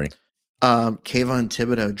 Sorry. Yep. Kayvon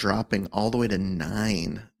Thibodeau dropping all the way to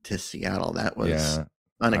 9 to Seattle. That was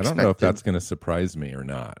unexpected. I don't know if that's going to surprise me or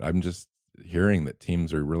not. I'm just hearing that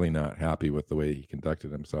teams are really not happy with the way he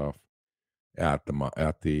conducted himself at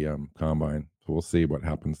the combine. So we'll see what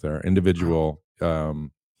happens there. Individual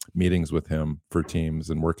meetings with him for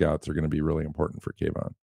teams and workouts are going to be really important for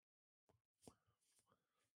Kayvon.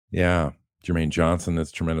 Yeah. Jermaine Johnson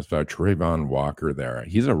is tremendous value. Trayvon Walker there.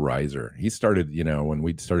 He's a riser. He started, when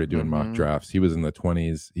we started doing mock drafts, he was in the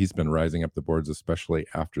 20s. He's been rising up the boards, especially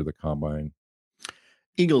after the combine.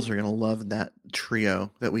 Eagles are going to love that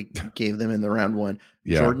trio that we gave them in the round one.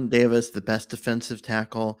 Yeah. Jordan Davis, the best defensive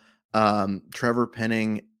tackle. Trevor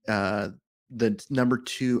Penning, the number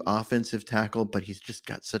 2 offensive tackle, but he's just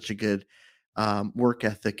got such a good work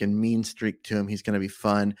ethic and mean streak to him. He's going to be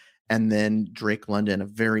fun. And then Drake London, a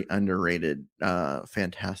very underrated,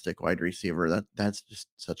 fantastic wide receiver. That's just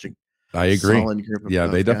such a I agree. Solid group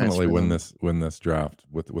of they definitely win this draft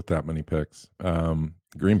with that many picks.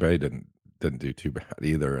 Green Bay didn't do too bad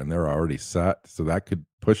either, and they're already set, so that could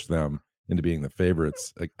push them into being the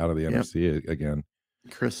favorites out of the NFC again.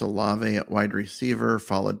 Chris Olave at wide receiver,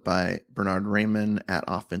 followed by Bernard Raymond at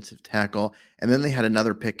offensive tackle, and then they had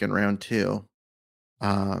another pick in round 2.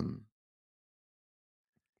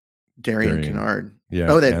 Darian Kinnard.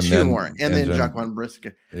 Yeah, Oh, they had and two then more, and then Jaquan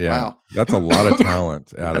Brisker. Yeah, Wow, that's a lot of talent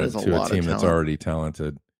that is added a to a lot of team that's talent. already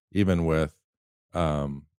talented, even with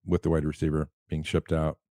the wide receiver being shipped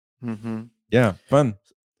out. Mm-hmm. Yeah, fun.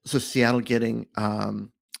 So Seattle getting Kayvon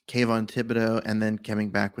Thibodeau, and then coming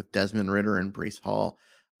back with Desmond Ridder and Breece Hall.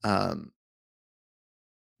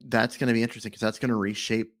 That's going to be interesting because that's going to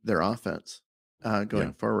reshape their offense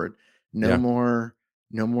going forward. No more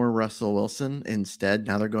Russell Wilson. Instead,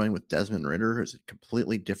 now they're going with Desmond Ridder, who's a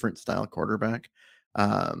completely different style quarterback.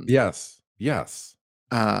 Yes.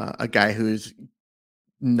 A guy who's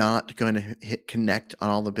not going to connect on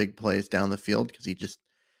all the big plays down the field because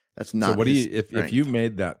that's not. So what do his you if you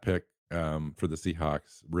made that pick for the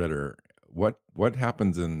Seahawks, Ridder, what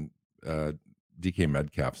happens in DK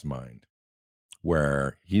Metcalf's mind,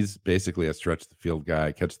 where he's basically a stretch the field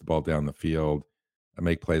guy, catch the ball down the field,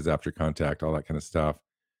 make plays after contact, all that kind of stuff.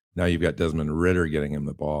 Now you've got Desmond Ridder getting him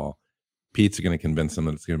the ball. Pete's going to convince him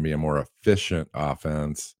that it's going to be a more efficient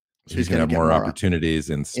offense. So he's going to have more opportunities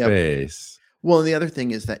in space. Well, and the other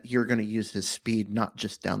thing is that you're going to use his speed not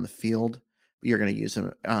just down the field, but you're going to use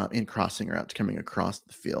him in crossing routes coming across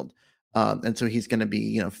the field. And so he's going to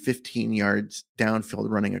be, 15 yards downfield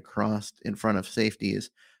running across in front of safeties,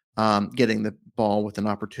 getting the ball with an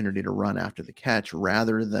opportunity to run after the catch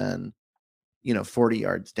rather than, 40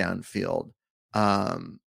 yards downfield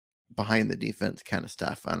behind the defense kind of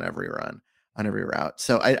stuff on every run, on every route.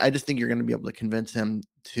 So I just think you're going to be able to convince him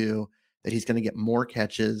that he's going to get more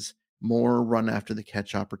catches, more run after the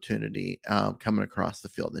catch opportunity coming across the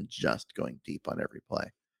field than just going deep on every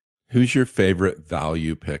play. Who's your favorite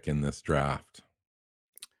value pick in this draft?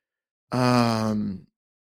 Scroll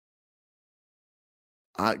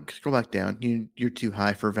back down. You're too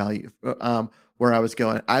high for value. Where I was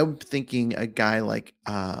going, I'm thinking a guy like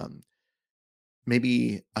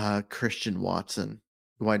maybe Christian Watson,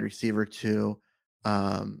 wide receiver to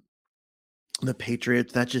the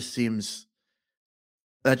Patriots. That just seems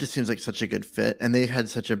like such a good fit, and they've had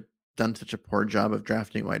done such a poor job of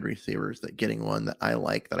drafting wide receivers that getting one that I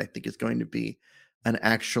like, that I think is going to be an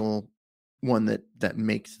actual one that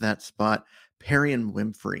makes that spot. Perrion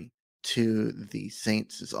Winfrey to the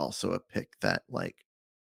Saints is also a pick that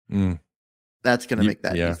that's going to make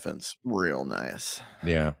that defense real nice.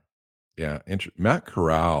 Yeah. Matt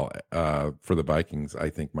Corral for the Vikings,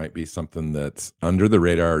 I think, might be something that's under the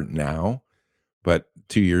radar now, but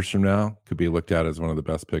 2 years from now could be looked at as one of the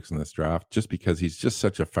best picks in this draft, just because he's just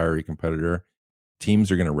such a fiery competitor.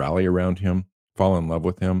 Teams are going to rally around him, fall in love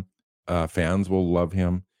with him. Fans will love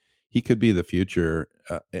him. He could be the future.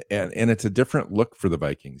 And it's a different look for the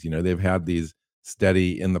Vikings. They've had these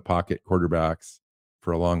steady in the pocket quarterbacks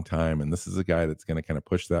for a long time. And this is a guy that's going to kind of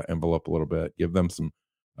push that envelope a little bit, give them some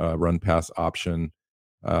run pass option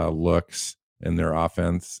looks in their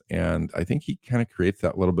offense. And I think he kind of creates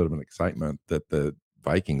that little bit of an excitement that the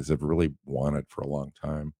Vikings have really wanted for a long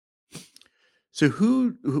time. So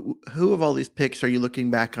who of all these picks are you looking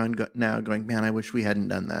back on now going, man, I wish we hadn't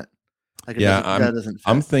done that?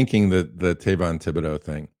 I'm thinking that the Kayvon Thibodeau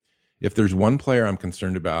thing. If there's one player I'm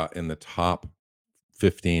concerned about in the top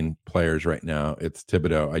 15 players right now, it's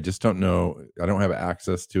Thibodeau. I just don't know. I don't have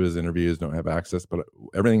access to his interviews, but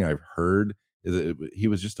everything I've heard is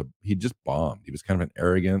that he just bombed. He was kind of an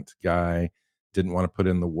arrogant guy, didn't want to put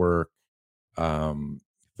in the work,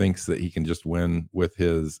 thinks that he can just win with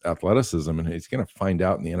his athleticism, and he's going to find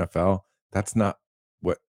out in the NFL that's not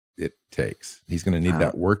what it takes. He's going to need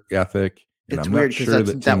that work ethic, and I'm not sure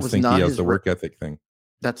that teams think he has the work ethic thing.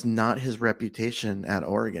 That's not his reputation at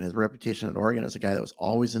Oregon. His reputation at Oregon is a guy that was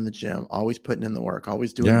always in the gym, always putting in the work,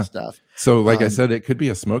 always doing stuff. So like I said, it could be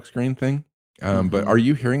a smokescreen thing. But are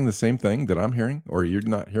you hearing the same thing that I'm hearing, or you're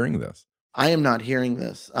not hearing this? I am not hearing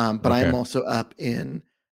this. But okay. I am also up in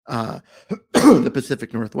the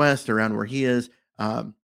Pacific Northwest around where he is.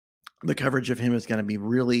 The coverage of him is going to be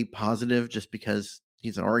really positive just because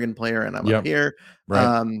he's an Oregon player and I'm up here.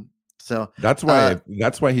 Right. So that's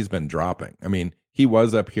why he's been dropping. I mean, he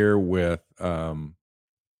was up here with Aiden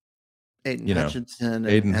Hutchinson,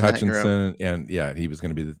 and he was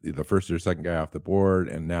going to be the first or second guy off the board.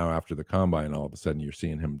 And now after the combine, all of a sudden you're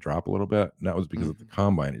seeing him drop a little bit, and that was because of the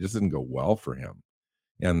combine. It just didn't go well for him,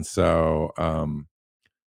 and so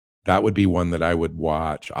that would be one that I would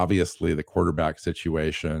watch. Obviously, the quarterback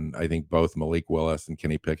situation. I think both Malik Willis and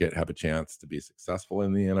Kenny Pickett have a chance to be successful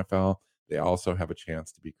in the NFL. They also have a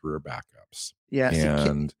chance to be career backups. Yeah,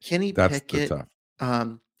 and Kenny Pickett.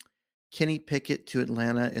 Kenny Pickett to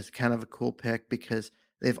Atlanta is kind of a cool pick because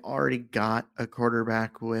they've already got a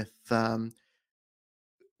quarterback with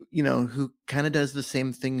who kind of does the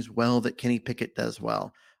same things well that Kenny Pickett does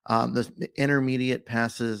well. The intermediate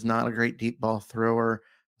passes, not a great deep ball thrower,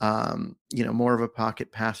 more of a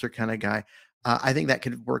pocket passer kind of guy. I think that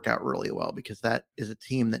could work out really well because that is a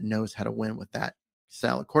team that knows how to win with that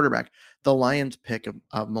style of quarterback. The Lions pick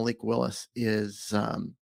of Malik Willis is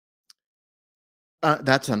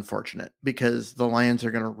that's unfortunate because the Lions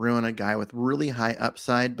are going to ruin a guy with really high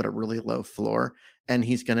upside but a really low floor, and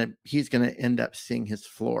he's gonna end up seeing his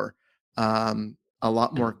floor a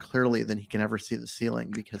lot more clearly than he can ever see the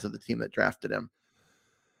ceiling because of the team that drafted him.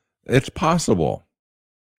 It's possible.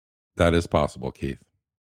 That is possible, Keith.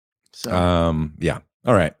 So yeah.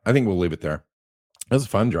 All right. I think we'll leave it there. It was a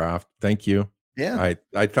fun draft. Thank you. Yeah.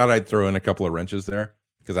 I thought I'd throw in a couple of wrenches there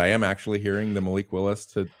because I am actually hearing the Malik Willis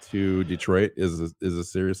to Detroit is a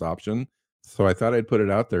serious option. So I thought I'd put it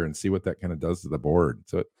out there and see what that kind of does to the board.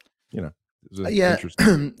 So, yeah,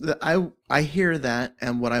 interesting. I hear that.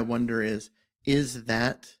 And what I wonder is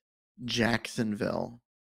that Jacksonville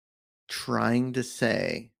trying to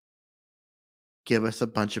say, give us a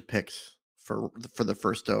bunch of picks for the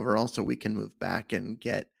first overall so we can move back and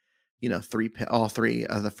get, all three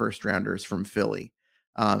of the first rounders from Philly,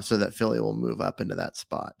 so that Philly will move up into that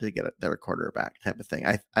spot to get their quarterback type of thing.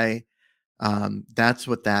 That's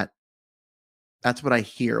what I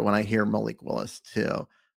hear when I hear Malik Willis to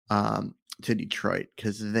Detroit,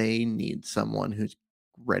 because they need someone who's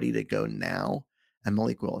ready to go now, and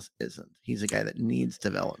Malik Willis isn't. He's a guy that needs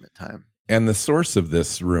development time. And the source of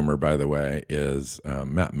this rumor, by the way, is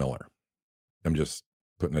Matt Miller. I'm just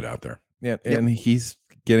putting it out there. Yeah, and he's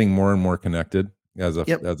getting more and more connected as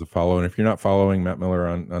a follower. And if you're not following Matt Miller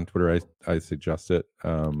on Twitter, I suggest it.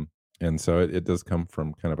 And so it does come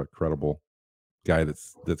from kind of a credible guy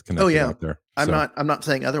that's connected out there. I'm not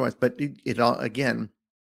saying otherwise, but it all again.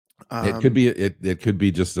 It could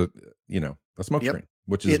be just a smoke screen,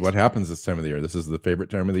 which is what happens this time of the year. This is the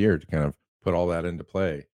favorite time of the year to kind of put all that into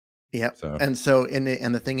play. Yep. And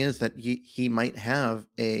the thing is that he might have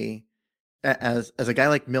as a guy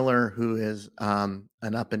like Miller, who is an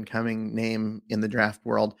up and coming name in the draft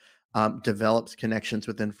world, develops connections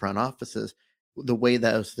within front offices. The way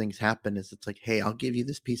those things happen is it's like, hey, I'll give you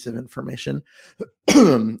this piece of information.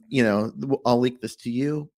 I'll leak this to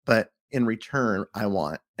you, but in return, I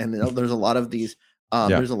want. And there's a lot of these.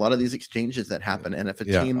 There's a lot of these exchanges that happen. And if a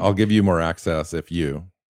team, I'll give you more access if you.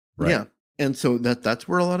 Right. Yeah. And so that's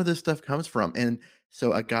where a lot of this stuff comes from. And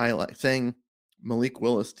so a guy like saying Malik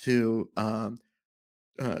Willis to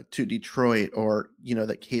Detroit, or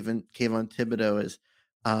that Kayvon Thibodeau is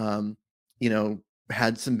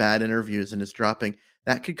had some bad interviews and is dropping,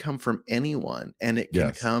 that could come from anyone, and it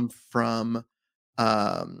can come from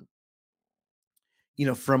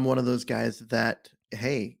from one of those guys that,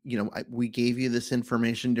 hey, we gave you this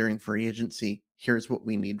information during free agency, here's what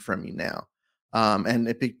we need from you now. And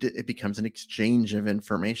it becomes an exchange of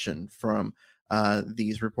information from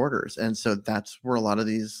these reporters. And so that's where a lot of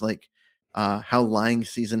these, like, how lying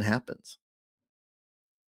season happens.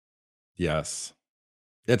 Yes.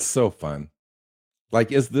 It's so fun.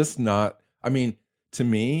 Like, is this not, I mean, to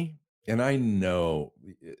me, and I know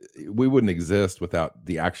we wouldn't exist without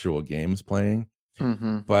the actual games playing,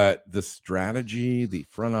 but the strategy, the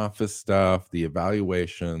front office stuff, the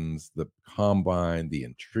evaluations, the combine, the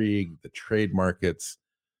intrigue, the trade markets,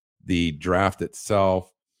 the draft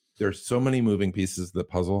itself, there's so many moving pieces of the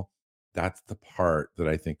puzzle. That's the part that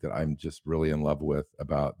I think that I'm just really in love with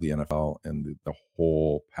about the NFL and the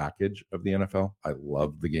whole package of the NFL. I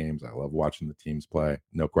love the games. I love watching the teams play.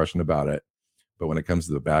 No question about it. But when it comes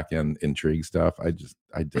to the back end intrigue stuff, I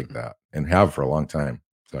dig that and have for a long time.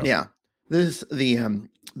 So yeah, this is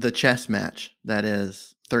the chess match that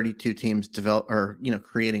is 32 teams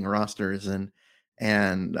creating rosters and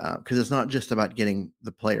because it's not just about getting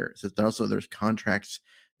the players. It's also there's contracts,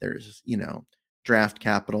 there's draft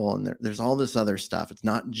capital, and there's all this other stuff. It's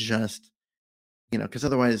not just because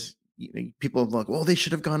otherwise people look, well, they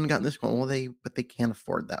should have gone and gotten this one. Well, they can't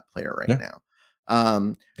afford that player right now.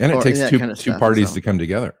 And it takes two parties to come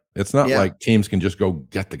together. It's not like teams can just go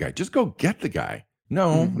get the guy. Just go get the guy.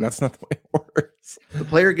 No, that's not the way it works. The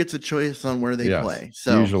player gets a choice on where they play.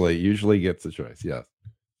 So usually gets a choice. Yes.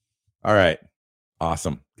 All right.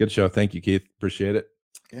 Awesome. Good show. Thank you, Keith. Appreciate it.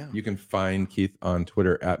 Yeah. You can find Keith on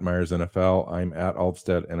Twitter at Myers NFL. I'm at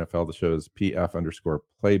Alvstead NFL. The show is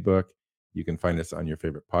PF_playbook. You can find us on your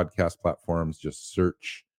favorite podcast platforms. Just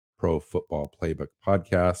search Pro Football Playbook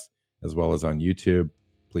Podcast, as well as on YouTube.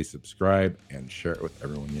 Please subscribe and share it with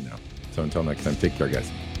everyone you know. So until next time, take care, guys.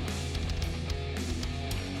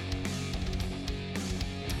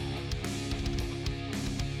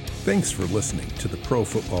 Thanks for listening to the Pro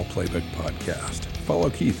Football Playbook Podcast. Follow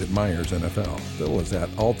Keith at Myers NFL. Phil is at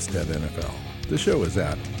Altstead NFL. The show is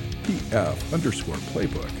at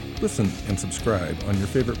PF_Playbook. Listen and subscribe on your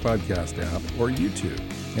favorite podcast app or YouTube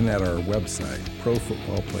and at our website,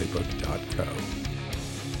 profootballplaybook.co.